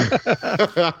 So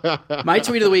my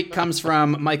tweet of the week comes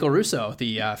from Michael Russo,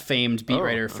 the famed beat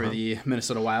writer for the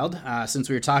Minnesota Wild. Since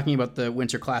we were talking about the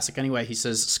Winter Classic anyway, he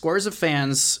says scores of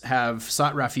fans have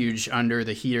sought refuge under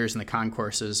the heaters and the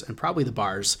concourses and probably the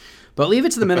bars, but leave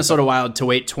it to the Minnesota Wild to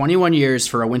wait 21 years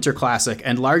for a Winter Classic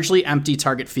and largely empty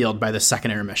Target Field by the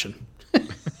second intermission.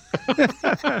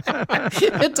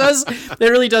 It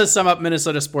really does sum up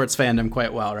Minnesota sports fandom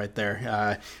quite well right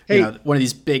there. One of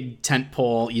these big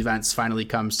tentpole events finally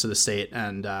comes to the state,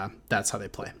 and that's how they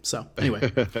play. So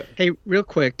anyway. Hey, real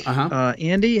quick,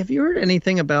 Andy, have you heard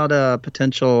anything about a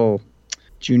potential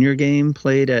junior game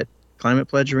played at Climate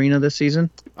Pledge Arena this season?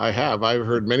 I have. I've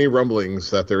heard many rumblings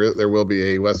that there will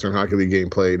be a Western Hockey League game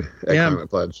played at Climate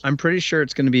Pledge. I'm pretty sure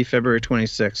it's going to be February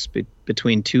 26th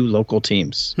between two local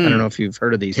teams. I don't know if you've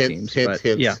heard of these teams. But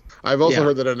yeah. I've also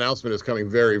heard that an announcement is coming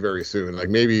very, very soon, like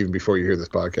maybe even before you hear this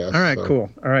podcast. All right, cool.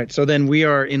 All right, so then we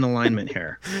are in alignment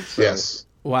here. So. Yes.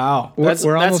 Wow, that's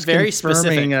very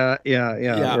specific.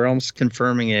 We're almost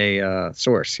confirming a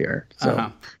source here.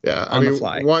 So the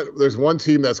fly. There's one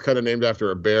team that's kind of named after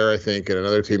a bear, I think, and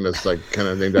another team that's like kind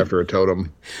of named after a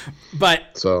totem. Like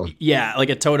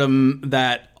a totem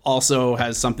that also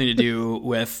has something to do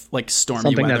with like stormy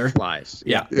something weather. That flies.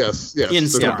 Yeah. Yes. In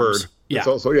storms. A bird. Yeah. It's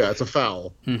also it's a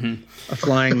fowl. Mm-hmm. A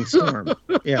flying storm.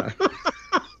 Yeah.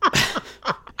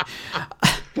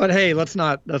 But hey, let's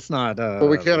not. Well,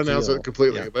 we can't announce it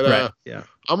completely, but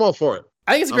I'm all for it.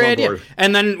 I think it's a great idea.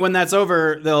 And then when that's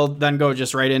over, they'll then go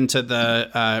just right into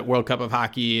the World Cup of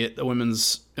Hockey, the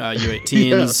women's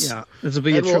U18s. Yeah, this will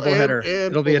be a triple header.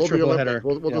 It'll be a triple header.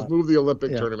 We'll just move the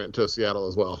Olympic tournament to Seattle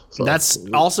as well. So that's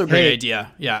also a great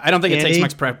idea. Yeah, I don't think it takes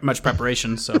much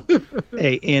preparation. So,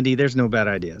 hey, Andy, there's no bad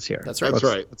ideas here. That's right.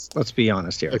 Let's be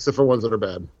honest here, except for ones that are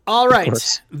bad. All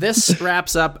right, this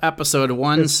wraps up episode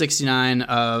 169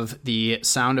 of the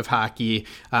Sound of Hockey.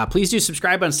 Please do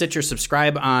subscribe on Stitcher,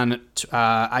 subscribe on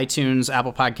iTunes,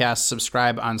 Apple Podcasts,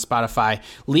 subscribe on Spotify.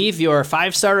 Leave your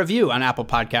 5-star review on Apple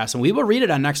Podcasts, and we will read it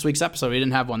on next week's episode. We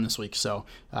didn't have one this week, so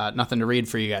nothing to read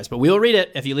for you guys. But we will read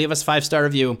it if you leave us a 5-star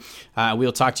review.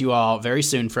 We'll talk to you all very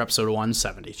soon for episode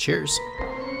 170. Cheers.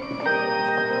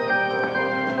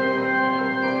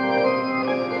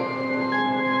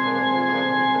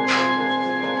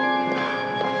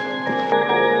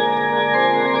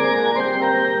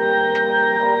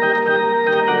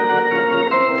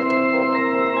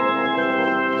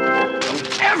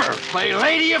 Play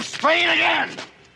Lady of Spain again!